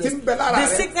Àìsàn Jesus, tí ń bẹ lára the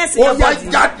rẹ̀. sickness in your Ó yá body.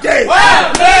 jáde.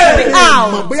 Be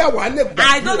out. Mọ̀ bóyá wàá lè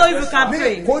gbàdúrà. I don't know if you can Ní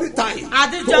pray. ìkórìtà yìí.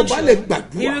 At this Tó o bá lè junction,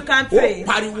 gbàdúrà. if you can Ó pray,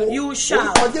 pariwo. you will shout.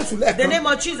 Orúkọ Jésù lẹ́ẹ̀kan. The name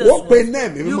of Jesus. Ó pe iná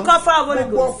ẹ̀mí mímọ́. You come for Holy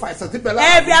Gbogbo Ghost. ọfà àìsàn tí ń bẹ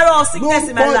lára. Every arrow of sickness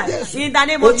in my Lórúkọ life. Jésù. In the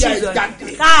name Ó of yá Jesus.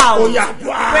 jáde. Cow. Ó yá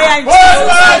dùá. Prayer in Ó Jesus.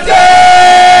 jáde.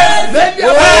 Lẹ́yìn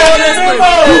àwọn Holy Spirit.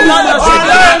 Lord of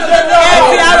Jesus.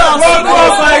 Every arrow of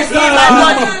sickness in my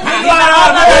body. In my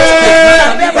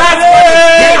organ.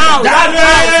 Out.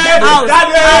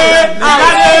 Out.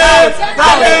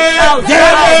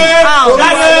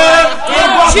 In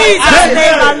Jesus'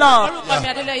 name, my Lord. Orúkọ mi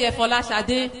Adélẹ́yẹ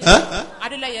Fọláṣadé.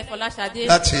 Adélẹ́yẹ Fọláṣadé.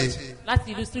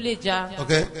 Láti ìlú Súlẹ̀jà.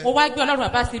 Mo wá gbé Ọlọ́run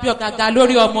Babasebioba ga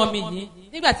lórí ọmọ mi yìí.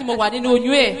 Nígbà tí mo wà nínú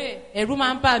oyún ẹ̀, ẹ̀rù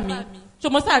máa ń bà mí. So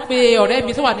mo sá pé ọ̀rẹ́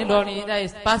mi tó wà nílọrin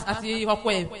àti ọkọ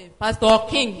ẹ̀ Pastor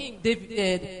King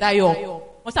Dayo.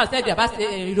 Mo sá sẹ́ẹ̀dì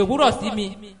ìrì òwúrọ̀ sí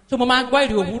mi. So mo máa ń gbọ́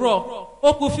ìrì òwúrọ̀.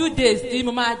 Ó kù few days tí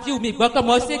mo máa jí omi ìgbọ́ pé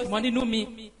mo ṣèkì mọ́ nínú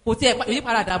mi. Kò tí ẹ̀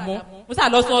paradà mọ́. Mo sá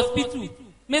lọ sí hospital.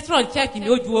 Matron check mi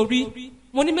ojú orí.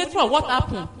 Mo ní Matron what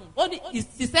happened?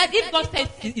 He said if God said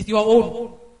it is your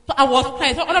own. So I was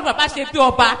crying. So Ọlọ́run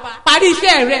Babasebioba parí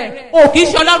iṣẹ́ rẹ̀. O kì í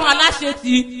ṣe Ọlọ́run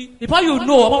aláṣetì. Before you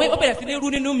know, ọmọ ó bẹ̀rẹ̀ sí ní rú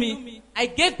nínú mi. I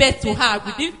gave birth to her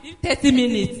within 30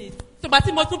 minutes. So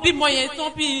bàtí mo tún bímọ yẹn tán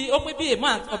ó pé bí a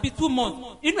month or bí 2 months.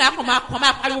 Inú ẹ̀ kàn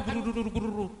máa pariwo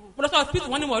gbùrùrùrùrùrù. Mo lọ sí hospital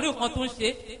wọ́n ní wọ́n rí nǹkan tó ń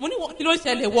ṣe. Mo ní kí ló ń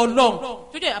ṣẹlẹ̀ wọ lọ́n.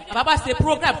 Tó jẹ́ bàbá ṣe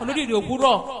program kan lórí ìrì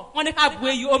òwúrọ̀. Wọ́n ní ká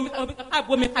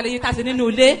bu omi kalẹ̀ yìí ká ṣe nínú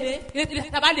ilé. Ilé tí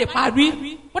a bá lè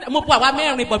parí. Mo bu àwa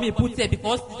mẹ́rin bọ̀ mi bú tiẹ̀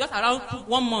because it's just around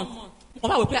 1 month. Mo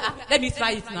máa wò pé let me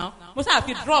try it now. Mo sáà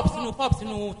fi drop sínú cup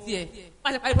sínú tiẹ̀.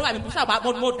 Wọ́n ṣe parí program mi mo sáà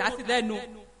mo dà sí lẹ́nu.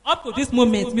 Up to this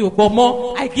moment, mi ò gbọ́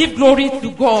mọ́. I give glory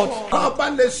to God. Ọba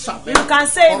lè sàbẹ̀. You can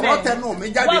say amen. Ọ̀rọ̀ tẹnu mi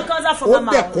jáde. What comes out from my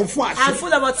mouth? Ó dẹ̀ kún fún àṣẹ. I'm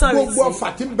full of authority. Gbogbo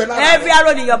ọfà tí ń bẹ lára. Every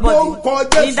arrow in your body. Lórúkọ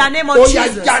Jésù. In the name of Ó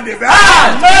Jesus. yá jáde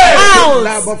bẹ́ẹ̀.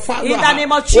 Out. In the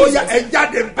name of Jesus. Ó yá ẹ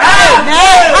jáde bẹ́ẹ̀.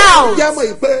 Out. Jẹ́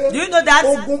mọ̀ pé. Do you know that?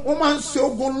 Ogun ó máa ń ṣe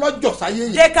ogun lọ́jọ́ sáyé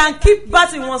yìí. They can keep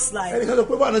battle in one's life. Ẹni kan sọ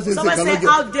pé báwo ni ṣe ń ṣe Someone kan say lọ́jọ́.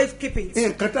 how they keep it.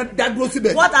 Nǹkan tá dá dúró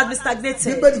síbẹ̀. What has been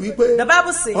stagnated? Bíbélì wípé. The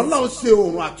Bible says. Ọlọ́run ṣe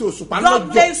oòrùn àti òṣùpá God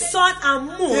lọ́jọ́. made sun and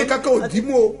moon. Nǹkan kan ò dì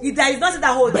mú o. There is nothing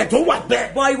that holds Bẹ̀ it. tó wà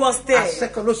bẹ́ẹ̀. But it was there.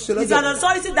 Àṣẹ kan ló ṣe lọ́jọ́. It's an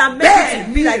authority that makes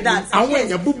it be like that. Àwọn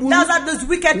èèyàn búburú. That's why those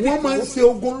wicked Wọ́n máa ń people. ṣe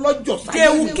ogun lọ́jọ́ sáyé They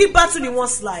will yìí. keep battle in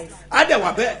one's life. Á dẹ̀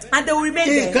wà bẹ́ẹ̀. And they will remain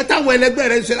there. Nǹkan táwọn ẹlẹgbẹ́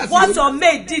rẹ̀ ń ṣe láti What your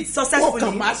mate did Wọ́n successfully,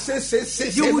 kàn máa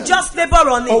ṣe you will náà. just labor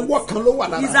on it. Ọwọ́ kan ló wà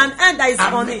lára. It's an hand that is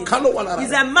on Àmì it. kan ló wà lára.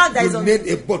 It's a mark that is on You it.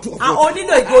 need a bottle of And water. only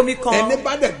know ìgò omi kan. Ẹni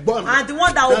bá dẹ̀ gbọ́n. And the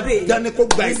one that obey, Dandan ni kó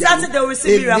gba is ìyanu. certain they will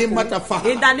receive Èmi miracle. mátàfà.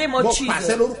 In the name of Mo Jesus.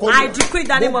 pàṣẹ lórúkọ I Olúwa. decree in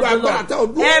the name of the Gbogbo agbára tá ò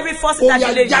Lord. dúró. Every force Ó that yá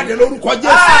delay jáde you. lórúkọ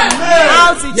Jésù.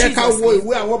 Out in Yẹ ká Jesus' wo name.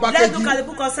 ìwé àwọn ọba Let's look at kejì. the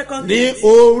book of 2 Ní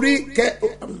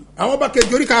Kings. àwọn ọba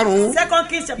kejì orí karùn-ún. 2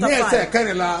 Kings chapter Ní ẹsẹ̀ 5.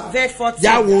 kẹrìnlá. Verse 14.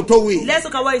 Yà wò tó wí. Let's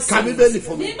look at what it Ka says. Bíbélì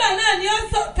fún mi. Nígbà náà ni ó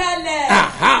sọ̀kalẹ̀.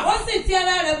 Aha. Ó sì ti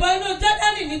ara rẹ̀ bọ inú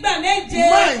Jọ́dánì nígbà méje.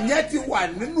 Máa yẹn ti wà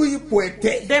nínú ipò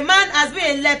ẹ̀tẹ̀. The man has been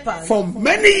a leper For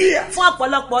many years. fún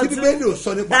ọ̀pọ̀lọpọ̀ Tí Bíbélì ò ọdún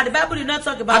sọ nípa. that the Bible did not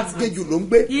talk about it. Agéjù ló ń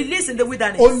gbé. He lives in the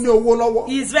wilderness. Ó ní owó lọ́wọ́.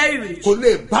 He is very rich. Kò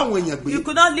lè bá àwọn èèyàn gbé. You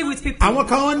could not live with people. Àwọn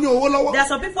kan wọ́n ní owó lọ́wọ́. There are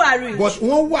some people are rich. But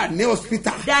wọ́n wà ní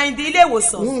hospital. They are in the ilé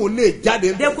ìwòsàn. Wọ́n ò lè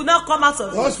jáde. They could not come out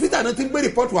of it. Hospital hospital náà ti ń gbé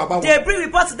report wà bá wọn. They bring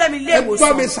report to them in Lagos.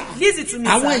 Listen to me,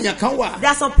 sir. àwọn èèyàn kan wà. There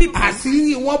are some people.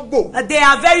 àṣírí wọn bò. They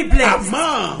are very blessed.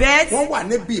 àmọ́ but wọ́n wà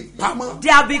níbi ìpamọ́. they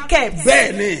have been kept.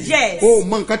 bẹ́ẹ̀ni. yes. o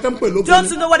mọ nǹkan tó ń pè lógun. don't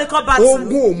you know what they call battle.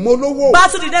 ogun òmolówó.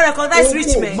 battle did not recognize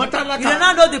rich men. ogun òmọtálákà. you do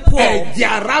not know the poor. ẹ̀jẹ̀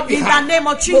arábìá. in the name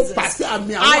of Jesus. mo pàṣẹ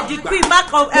àmì àwọn I àgbà. decree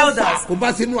mark of elders. kò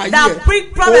bá sínú ayé that bring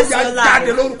promise to your life.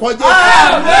 jáde lórúkọ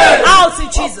Jésù. out in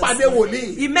Jesus. ọ̀pàdé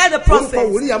wòlíì. he met the prophet.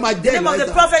 orúkọ wòlíì yà máa jẹ́ the name of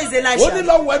the prophet is Elisha. ó ní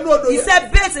lọ wẹ̀ ní odò yẹn. he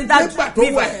said bathe in that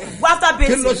river. after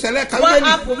bathing. kí ló ṣẹlẹ̀ kan one lẹ́nu.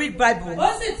 half to read Bible. ó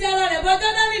sì ti ara rẹ̀ bọ́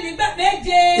Jọ́dánì nígbà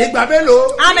méje. ìgbà mélòó.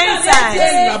 how many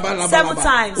times. 7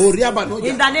 times. orí àbànújẹ́.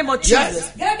 in the name of Jesus.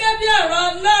 gẹ́gẹ́ bí ọ̀rọ̀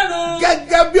Ọlọ́run.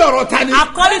 gẹ́gẹ́ bí ọ̀rọ̀ ta ni.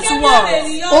 according to what.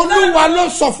 Olúwa ló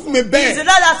sọ fún mi bẹ́ẹ̀. it's the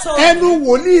Lord that told me. ẹnu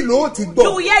wòlíì ló ti gbọ́.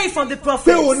 you will hear it from the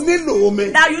prophet. pé o nílò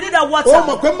omi. that you need a water. ó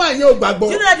mọ̀ pé máa yẹ o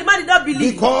gbàgbọ́. you know that the man did not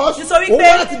believe. because nítorí ó pé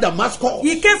wá láti Damascus.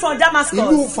 he came from Damascus.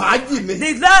 ìlú fàájì ni.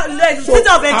 the city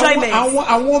of enjoyment.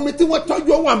 àwọn omi tí wọ́n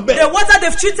tọ́jú ó wà ń bẹ̀. the water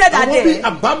they've treated are there. àwọn bíi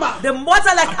Abama. the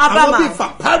water like Abama. àwọn bíi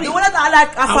Fapari. the water are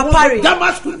like Afapari. àwọn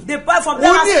Damascus. they buy from ó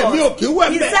Damascus. ní èmi ò kí wẹ̀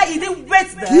he mẹ́. said he didn't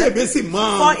bathe there. kí èmi sì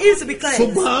mọ́. for him to be cleansed.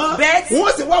 ṣùgbọ́n but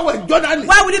wọ́n sì wá wẹ̀ Jọ́dánì.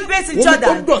 why would he bathe in Jordan.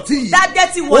 omi tó dọ̀tí yìí. that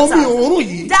dirty water. omi òórùn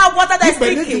yìí. that water that is ibẹ̀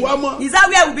ní stinking. tiwa mọ́. is that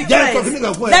where we be cleansed.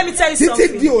 let me tell you something.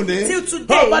 títí di òní. till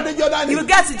today. bá dé Jọ́dánì. you will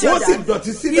get to Jordan. wọ́n sì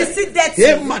dọ̀tí síbẹ̀. you see dirty.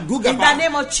 ẹ màdúgà in the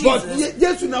name of Jesus. but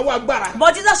Jésù náà wà agbára.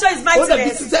 but Jesus show his ó dàbí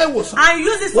mightiness. sísẹ́ ìwòsàn. and you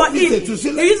use it for healing.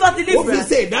 you use it for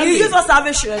deliverance. you use it for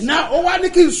salvation. na ó wá ní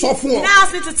kí n sọ fún ọ. he now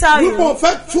ask me to tell you. wípé o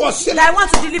fẹ́ tú ọ sílẹ̀. that I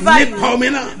want to deliver you. nípa omi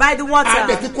náà. by the water. a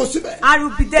dẹ̀ ti kó síbẹ̀. and you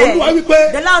be there. Olúwa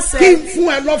wípé the Lord said. kí n fún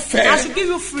ẹ lọ́fẹ̀ẹ́. I should give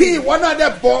you free. kí ìwọ náà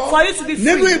dẹ̀ bọ́. for you to be free.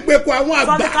 nínú ìgbèkùn àwọn àgbà.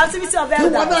 from the captivity of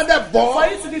elders. kí ìwọ náà dẹ̀ bọ́. for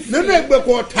you to be free. nínú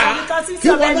ìgbèkùn ọ̀tá. from the captivity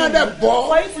kí of ìwọ náà enemy. dẹ̀ bọ́.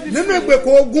 for you to be free. nínú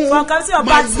ìgbèkùn ogun. from captivity of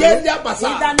máa battle. yé ní àbàṣà.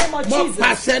 in the name of mo Jesus.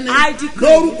 pàṣẹ ni. I decree.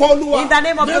 lórúkọ Olúwa. in the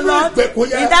name of the nínú Lord. ìgbèkùn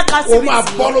yẹn. in that captivity. o máa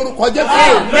bọ́ lórúkọ Jésù.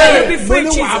 amen. you be free mo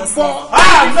ní wàá Jesus. bọ́.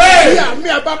 amen. bí àmì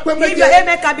àbá pé méje. if your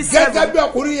amen can be seven. gẹ́gẹ́ bí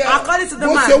ọkùnrin yẹn. according to the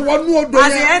bó man. ṣe wọnú odò yẹn.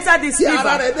 as he entered this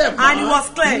river. and he was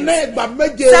cleansed. ní ìgbà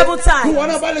méje. 7 times. kí wọn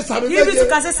náà bá lè sàmì méje. if you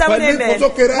can say 7 amen.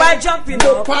 while jumping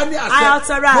up. I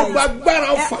authorize. mo gba agbára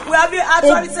ọ̀fà. we have the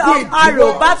authority of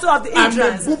arrow. battle of the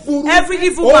hindrance. every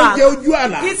evil man. oúnjẹ ojú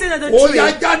àlà. eating of the tree. ó yá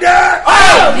jáde.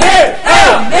 amen.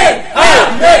 amen.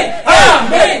 amen.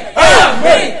 amen.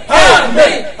 amen.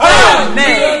 amen.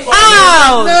 amen.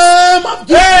 out. name of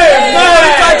Jesus.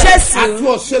 àti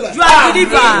ọ̀sẹ̀lẹ̀. you are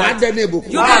delivered. wà á dẹ́ ní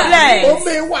ìbùkún. you be blessed.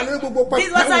 omi wà ní gbogbo pẹpẹ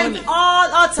this was wọn ni. all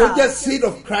tó altar. jẹ́ seed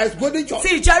of Christ golden church.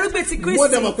 see ìjàrúgbìn ti mo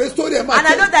dẹ̀ mọ̀ Kristi. pé story ẹ̀ máa and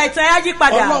I know that ìtàn ẹ̀yà yí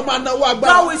padà. Ọlọ́run máa náwó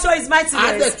agbára. God will show his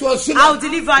mightiness. Adẹ̀tú ọ̀sílẹ̀. I will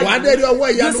deliver wà á dẹ̀ rí ọwọ́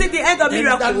you. ìyanu. you see the end of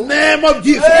miracle. in the name of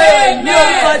Jesus. ní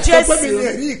orúkọ sọ pé mi ní Jésù.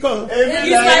 ẹ̀rí kan.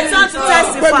 It's my turn to sọ pé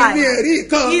testify. mi ní ẹ̀rí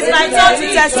kan. It's my turn to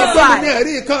testify. sọ pé mi ní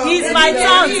ẹ̀rí kan. It's my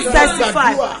turn to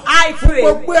testify. I pray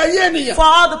gbogbo ẹyẹ ènìyàn. for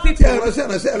all the people tí ẹ̀rọ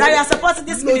sẹ́rẹ̀sẹ́ that you are supporting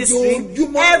this ministry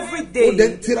every day. ó dẹ̀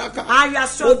ń tiraka. and you are ó dẹ̀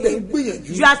ń struggling.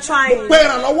 gbìyànjú. You are trying. pé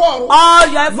ìrànlọ́wọ́ ọ̀run. all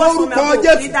your efforts from lórúkọ above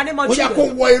Jésù. in the name of ó yá kó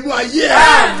Jesus. wọ inú ayé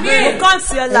You come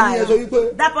to your ẹni yẹn life. sọ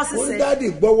wípé. That person ó ní said. dáàdì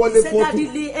gbọ́wọ́lé Say fọ́tò. daddy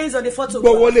lay hands on the photograph.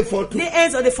 gbọ́wọ́lé fọ́tò. Lay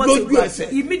hands on the lójú photograph. ẹsẹ̀.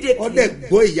 Immediately. ọdẹ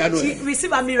gbọ́ ìyanu She rẹ̀.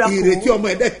 received a miracle. ìrètí ọmọ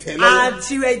ẹ̀dẹ̀ tẹ̀ lọ́wọ́. and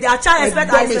she their child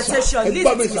expect her expectation.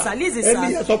 Listen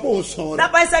ẹni yẹn sir. sọ pé ó sàn ọ́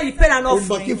That person said you paid an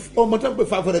ọmọ kí offering. ọmọ tó ń pè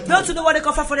 500,000. Don't you know what they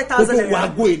call 500,000 Gbogbo wa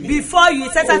naira? go in. Before you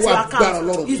set out Owó your agbára account,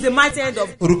 lọ́rùn. is the mighty end of.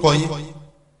 orúkọ yín.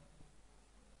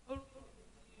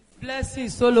 Blessing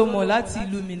Solomon láti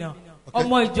ìlú Minna.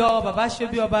 Ọmọ ìjọ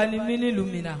Babasebioba ni mí nílùú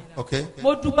Minna.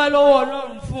 Mo dúpẹ́ lọ́wọ́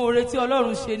Ọlọ́run fún oore tí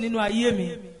Ọlọ́run ṣe nínú ayé mi.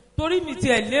 Torí mi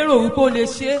tiẹ̀ lérò wípé ó lè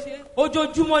ṣe.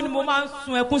 Ojoojúmọ́ ni mo máa ń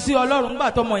sun ẹkún sí Ọlọ́run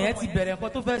nígbà tọmọ yẹn ti bẹ̀rẹ̀ nǹkan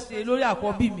tó fẹ́ ṣe lórí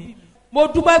àkọ́bí mi. Mo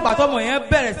dúpẹ́ ìgbà tọmọ yẹn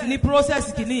bẹ̀rẹ̀ sí ní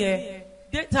process kìíní yẹn.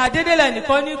 Tàdédélẹ̀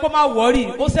nìkan ní kó má wọ́rì,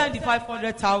 ó send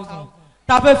 500,000.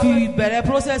 Ta fẹ́ fi bẹ̀rẹ̀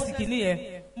process kìíní yẹn.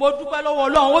 Mo dúpẹ́ lọ́wọ́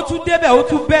Ọlọ́run, ó tún débẹ̀, ó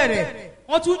tún bẹ̀rẹ̀.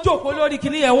 Wọ́n tún jókòó lórí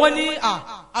kìíní yẹn, wọ́n ní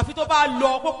àfi tó bá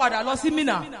lọ kó padà lọ sí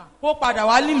Minna, kó padà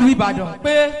wá nílùú Ìbàdàn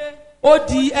pé ó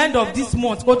di end of this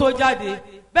month kó tó jáde.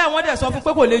 Bẹ́ẹ̀ wọ́n dẹ̀ sọ fún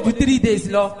pé kò lè ju 3 days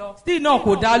lọ. Still náà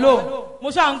kò dá lóhùn. Mo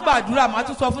ṣáà ń gbàdúrà, màá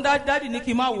tún sọ fún dádì ní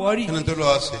kí n má wọ́rì. kí ni tó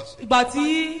lọ́wọ́ ṣe. Ìgbà tí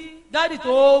dádì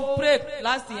tó pray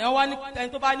last year wá ní ẹni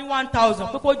tó bá ní 1,000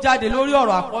 pé kó jáde lórí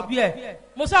ọ̀rọ̀ àkọ́bí ẹ̀.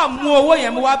 Mo ṣáà mú owó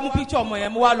yẹn, mo wá mú picture ọmọ yẹn,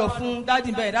 mo wá lọ fún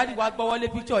dádì bẹ́ẹ̀, dádì wá gbọ́ wọlé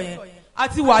picture yẹn. A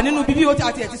ti wà nínú bíbí ó ti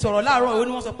àti ẹ̀ ti sọ̀rọ̀ láàárọ̀ ó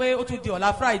ní wọ́n sọ pé ó tún di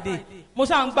ọ̀la Friday mo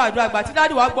ṣáà ń gbàdúrà àgbà tí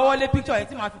dáàdì wa gbọ́wọ́ lé picture yẹn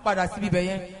tí màá fi padà síbi ibẹ̀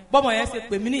yẹn bọ́mọ yẹn ṣe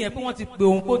pè mí nìyẹn pé wọ́n ti pè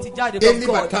òun kó ti jáde from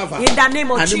God. In the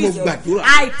name of Jesus, I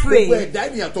pray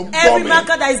every man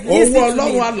that is listening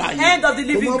to me, end of the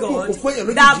living God,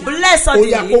 that bless on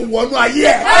you, amen,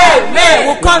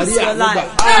 will come to your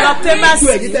life. Your payments,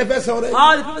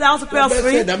 all the people that want to pay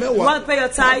offering, you want to pay your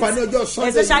tithes,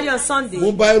 especially on Sunday,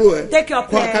 take your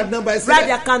pen, write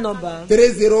the account number.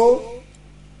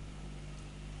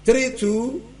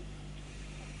 32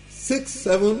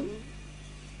 67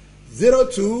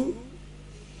 02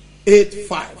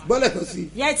 85.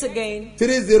 Yet again.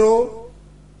 30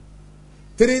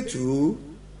 32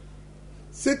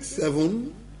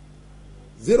 67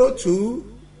 02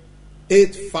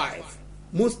 85.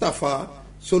 Mustapha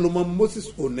Solomon Moses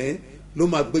One ló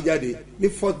máa gbé jáde ní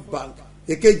First Bank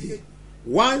èkejì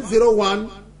 101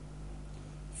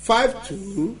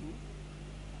 52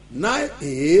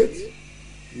 98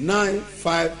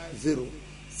 950.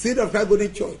 Seed of Christ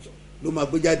Golden Church ló máa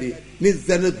gbé jáde ní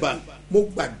Zenith Bank. Mo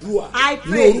gbàdúrà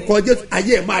ní orúkọ Jésù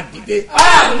ayé ẹ̀ máa dìde.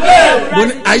 Mo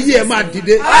ní ayé ẹ̀ máa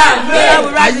dìde.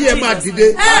 Ayé ẹ̀ máa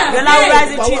dìde.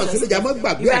 Báwo àṣìlẹ̀jà má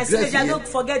gbàgbé àdírẹ́sì yẹn.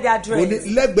 Mo ní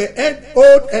lẹ́gbẹ̀ẹ́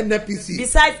old NNPC.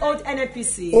 Beside old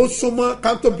NNPC. Ó súnmọ́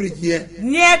Canton Bridge yẹn.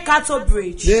 Near Canton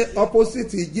Bridge. Ní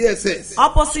opposite GSS.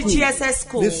 Opposite GSS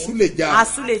school. Ní Suleja.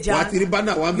 Suleja. Wà á ti rí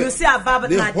bánà wà mẹ́. You see about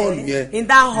ní hall yẹn. In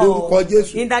that hall. Lórúkọ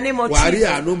Jésù. In the name of Jesus. Wà á rí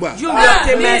Jesus. ànúgbà. You will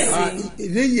obtain mercy.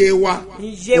 Ní Yewa.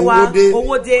 Yewa.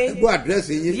 Owode. Ẹgbẹ́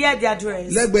àdírẹ́sì yín. Hear the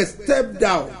address. Lẹ́gbẹ̀ẹ́ step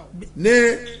down ní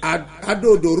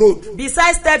Adodo road.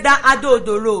 Beside step down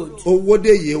Adodo road. Owode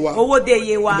Yewa. Owode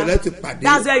Yewa. Ìbẹ̀lẹ̀ ti pàdé.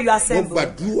 That's where you assemble. Mo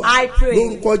gbàdúrà. I pray.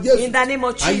 Lórúkọ Jésù. In the name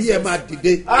of Jesus. Ayé ẹ̀ máa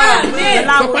dìde. Amen.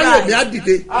 Sọpẹ́ ayé mi á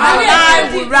dìde. I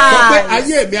will Sọpẹ́ rise.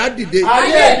 ayé mi á dìde.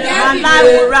 And I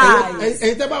will rise.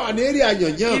 Ẹ̀yin tẹ́ bá wà ní eré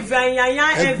àyànyàn. If you are in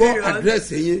Yanyan Ẹ gbọ́ area,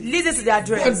 àdírẹ́sì yín. listen to the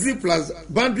address.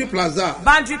 Boundary Plaza.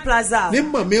 Boundary Plaza. Ní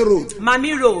Mami road.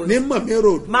 Mami Road. Ní Mami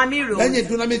road. Mami Road. Lẹ́yìn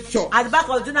Dunamis Church. At the back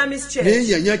of Dunamis Church. Ní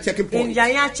Yanyan checking point. In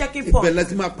Yanyan checking point. Ìbẹ̀lẹ̀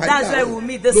ti máa parí. That's where we'll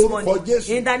meet this morning.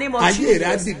 In the name of Ayé rẹ̀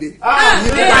á Jesus. dìde.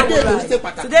 Amen.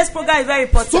 Today's program is very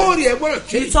important. Sórí ẹ̀ gbọ́dọ̀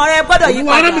ṣe. Ìtọ́rẹ gbọ́dọ̀ yí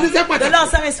Olúwa rán mi níṣẹ́ padà. The pàtàkì. Lord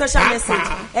sent me a special message.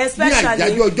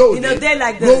 Especially in a day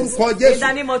like this. Lórúkọ In Jésù.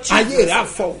 the name of Ayé Jesus. rẹ̀ á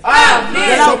fọ̀. The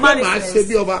Sọ Lord pé màá manifest. ṣe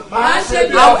bí ọba. I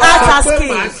will act as Sọ pé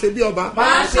king. màá ṣe bí ọba. I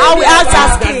will act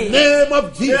as In the king. name of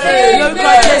Jesus.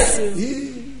 Lórúkọ Jésù.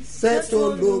 Iṣẹ́ tó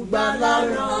ló gbà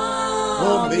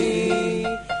láràn mi.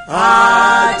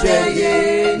 Àjẹyè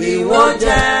ni wọ́n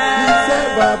jẹ́. Iṣẹ́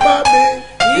bàbá mi.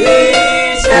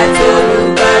 Iṣẹ́ tó ló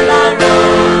gbà láràn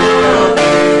mi.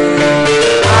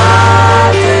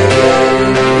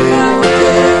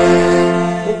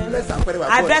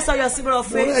 I bless all your symbol of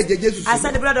faith. I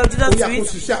send the blood of Jesus to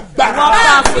it. Walk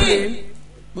powerfully.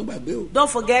 Don't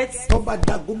forget, by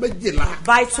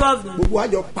 12 noon,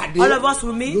 all of us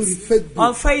will meet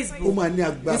on Facebook. It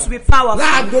will be powerful.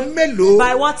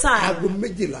 By what time?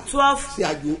 12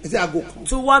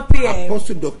 to 1 p.m.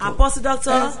 Apostle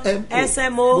Doctor,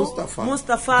 SMO,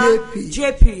 Mustafa,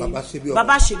 JP,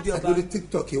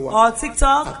 Babasebioba, on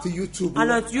TikTok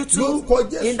and on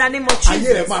YouTube. In the name of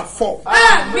Jesus.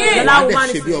 The Lord will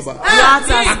manifest.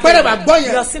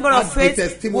 Your symbol of faith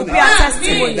will be a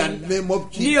testimony. In the name of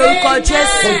Jesus. Ní orúkọ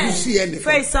Jésù.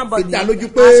 Face somebody. Ìdálójú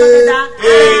pé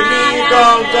èmi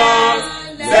gangan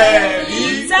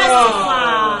lẹ́rìí kan.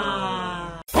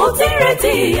 Ó ti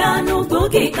retí ìyanu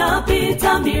gbòógì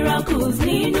Capital Miracles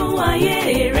nínú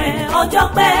ayé rẹ̀ ọjọ́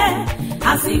pẹ́.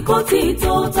 Àsìkò tí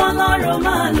tó tọ́lọ́run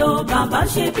máa lo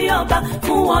Babasebioba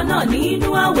fún wọn náà nínú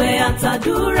àwẹ̀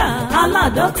àtàdúrà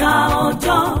aládọ́ta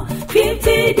ọjọ́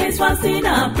 50 days fasting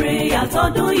and prayer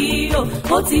tọdún yìí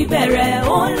ó ti bẹ̀rẹ̀ ó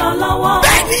ń lọ lọ́wọ́.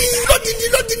 Bẹ́ẹ̀ni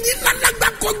lódìdí lálàgbà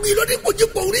kọ́gbì lórí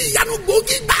kojúpò orí ìyanu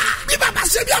gbòógì gbà. Bí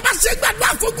Babasebioba ṣe gbàdúrà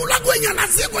fógunlọ́gọ̀ èèyàn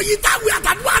lásìkò yìí táwé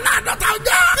àtàdúrà aládọ́ta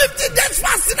ọjọ́ 50 days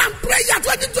fasting and prayer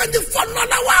 2024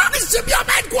 lọ́lọ́wọ́. Ní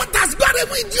Sebioba headquarters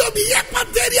gbọ́dọ̀mú ìdí omi airport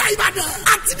area Ìbàdàn.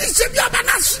 Àti ní Sebioba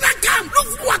national camp ló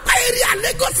fún wàpá area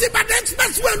Lagos Ìbàdàn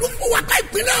expressway ló fún wàpá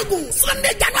ìpínlẹ̀ Ògùn.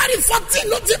 Sunday January 14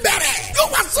 ló ti bẹ̀rẹ̀. Yóò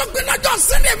wá sọ pé lọ́jọ́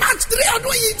Sunday March 3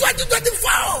 ọdún yìí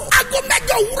 2024. Aago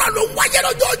 8 òwúrọ̀ ló ń wáyé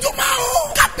lójoojúmọ́ o.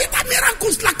 Capital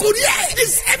Miracles la kò rí ẹ̀.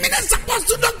 His eminence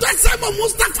apostle Dr. Semo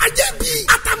Mustapha JB.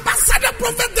 At ambassador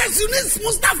prophetess Eunice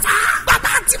Mustapha. Bàbá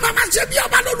àti màmá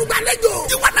Sebioba lólùgbàlejò.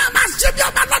 Ìwọ náà máa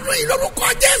Sebioba lọ́dún yìí lórúkọ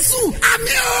Jésù.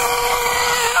 Àmín o.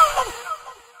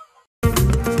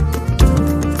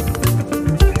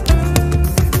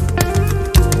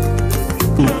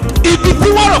 Ibi tí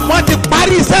wọ́n rò wọ́n ti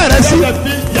parí iṣẹ́ rẹ sí.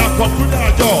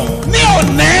 Ní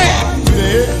òní,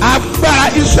 agbára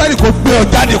Ísírẹ́lì kò gbé ọ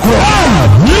jáde kúrò.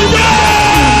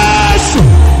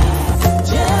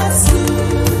 Jésù.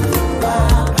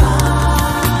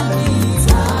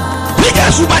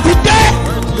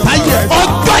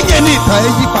 ẹ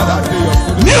yí padà.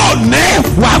 Ní òní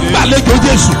wàá gbàlejò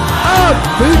Jésù.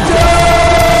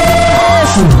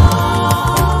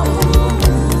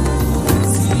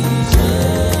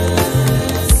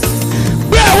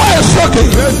 Gbé ẹwọ́ ẹ̀ sókè.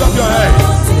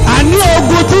 Àní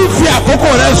ogun tí ń fi àkókò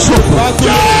rẹ̀ ṣòfò.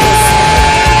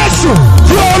 Jésù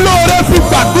tí olóore fi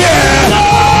gbàgbé ẹ̀.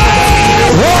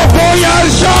 Ogun yẹn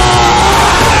ṣọ́.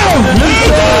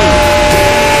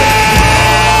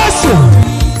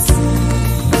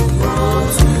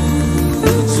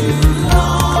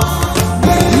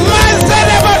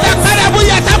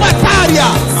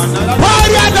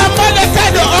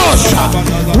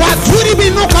 Waturi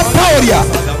binuka pauria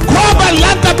koba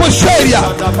lanta posheria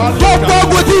gbogbo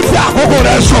ogun tí fi àkókò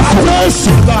rẹ̀ ṣòfò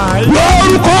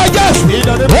lórúkọ Jésù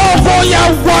òfò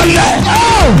yẹn wọlé.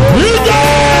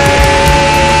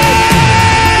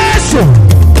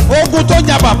 Ogun tó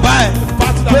jà bàbá ẹ̀,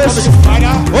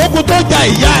 ogun tó jà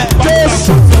ìyá ẹ̀,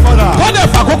 wọ́n dẹ̀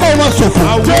fàkókò wọn ṣòfò,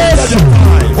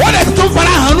 wọ́n dẹ̀ tún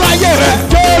fara hàn ní ayé rẹ̀.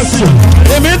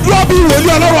 Èmi dúró bí wòlíì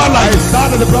Ọlọ́run àlàyé.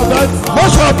 Mo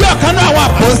sọ̀rọ̀ bí ọ̀kan náà àwọn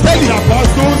àpòstélì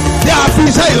tí a fi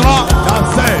iṣẹ́ ìran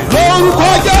lórúkọ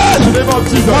Jésù.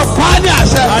 Wọ́n pa á ní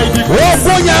àṣẹ.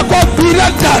 Ogun yẹn kó fi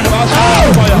lẹ́dàá.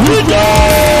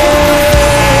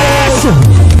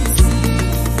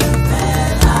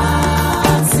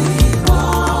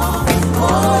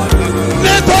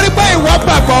 Nítorí pé ìwọ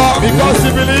gbàgbọ́. Because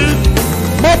you believe.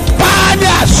 Mo pa á ní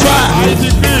àṣẹ.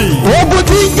 Ogun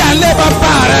tí ń jà lé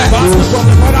bàbá rẹ̀.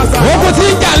 Ogun tí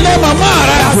ń jà lé màmá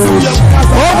rẹ̀.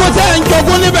 Ogun tí ń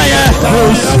jogún níbẹ̀ yẹn.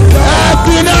 Ẹ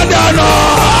fi iná dáná.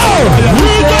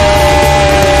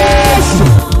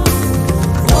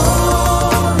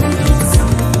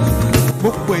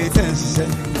 Gbogbo èyí tẹ̀ ń ṣiṣẹ́.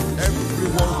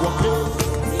 Everyone working.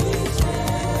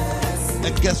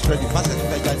 Get ready. Pásítọ̀ ti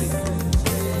fẹ́ jáde.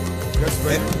 Get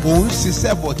ready. Òun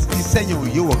ṣiṣẹ́ but iṣẹ́ yẹn ò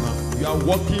yé wọ̀ gan. You are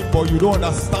working but you don't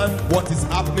understand what is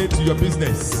happening to your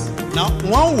business. Now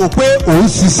wọ́n wò pé òun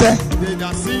ṣiṣẹ́. They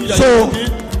are seeing you So are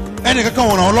working. ẹnìkankan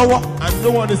wọ̀n ràn ọ́ lọ́wọ́. And no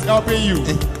one is helping you.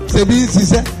 Ṣebí ń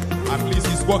ṣiṣẹ́. At least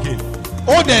he's working.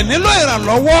 Ó dẹ̀ nílò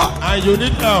ìrànlọ́wọ́. And you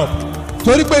need help.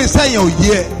 Torí pé iṣẹ́ yẹn ò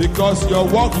yé ẹ. Because your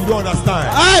work you don't understand.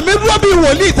 Mi dúró bí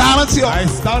wòlíì tá a rántí ọ. I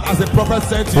stand as a prophet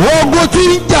sent to you. Ogun tí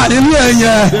ń jà nínú ẹ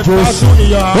yẹn. The battle in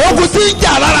your house. Ogun tí ń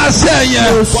jà lára sí ẹ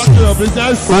yẹn. What to your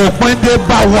business? Òpin dé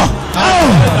bá wa.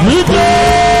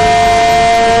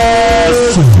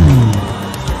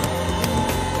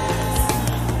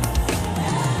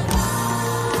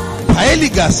 Paeli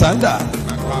gasanda.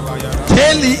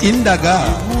 Teli indaga.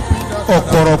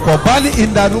 Okoroko bali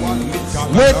indanu.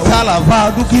 Wetala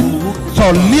vadukim.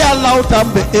 Solia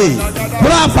lautambe e.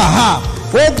 Brafa ha.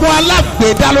 Ogun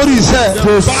alágbèdá lórí iṣẹ́. The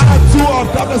battle of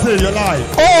darkness in your life.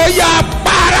 Ó yá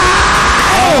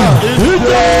para.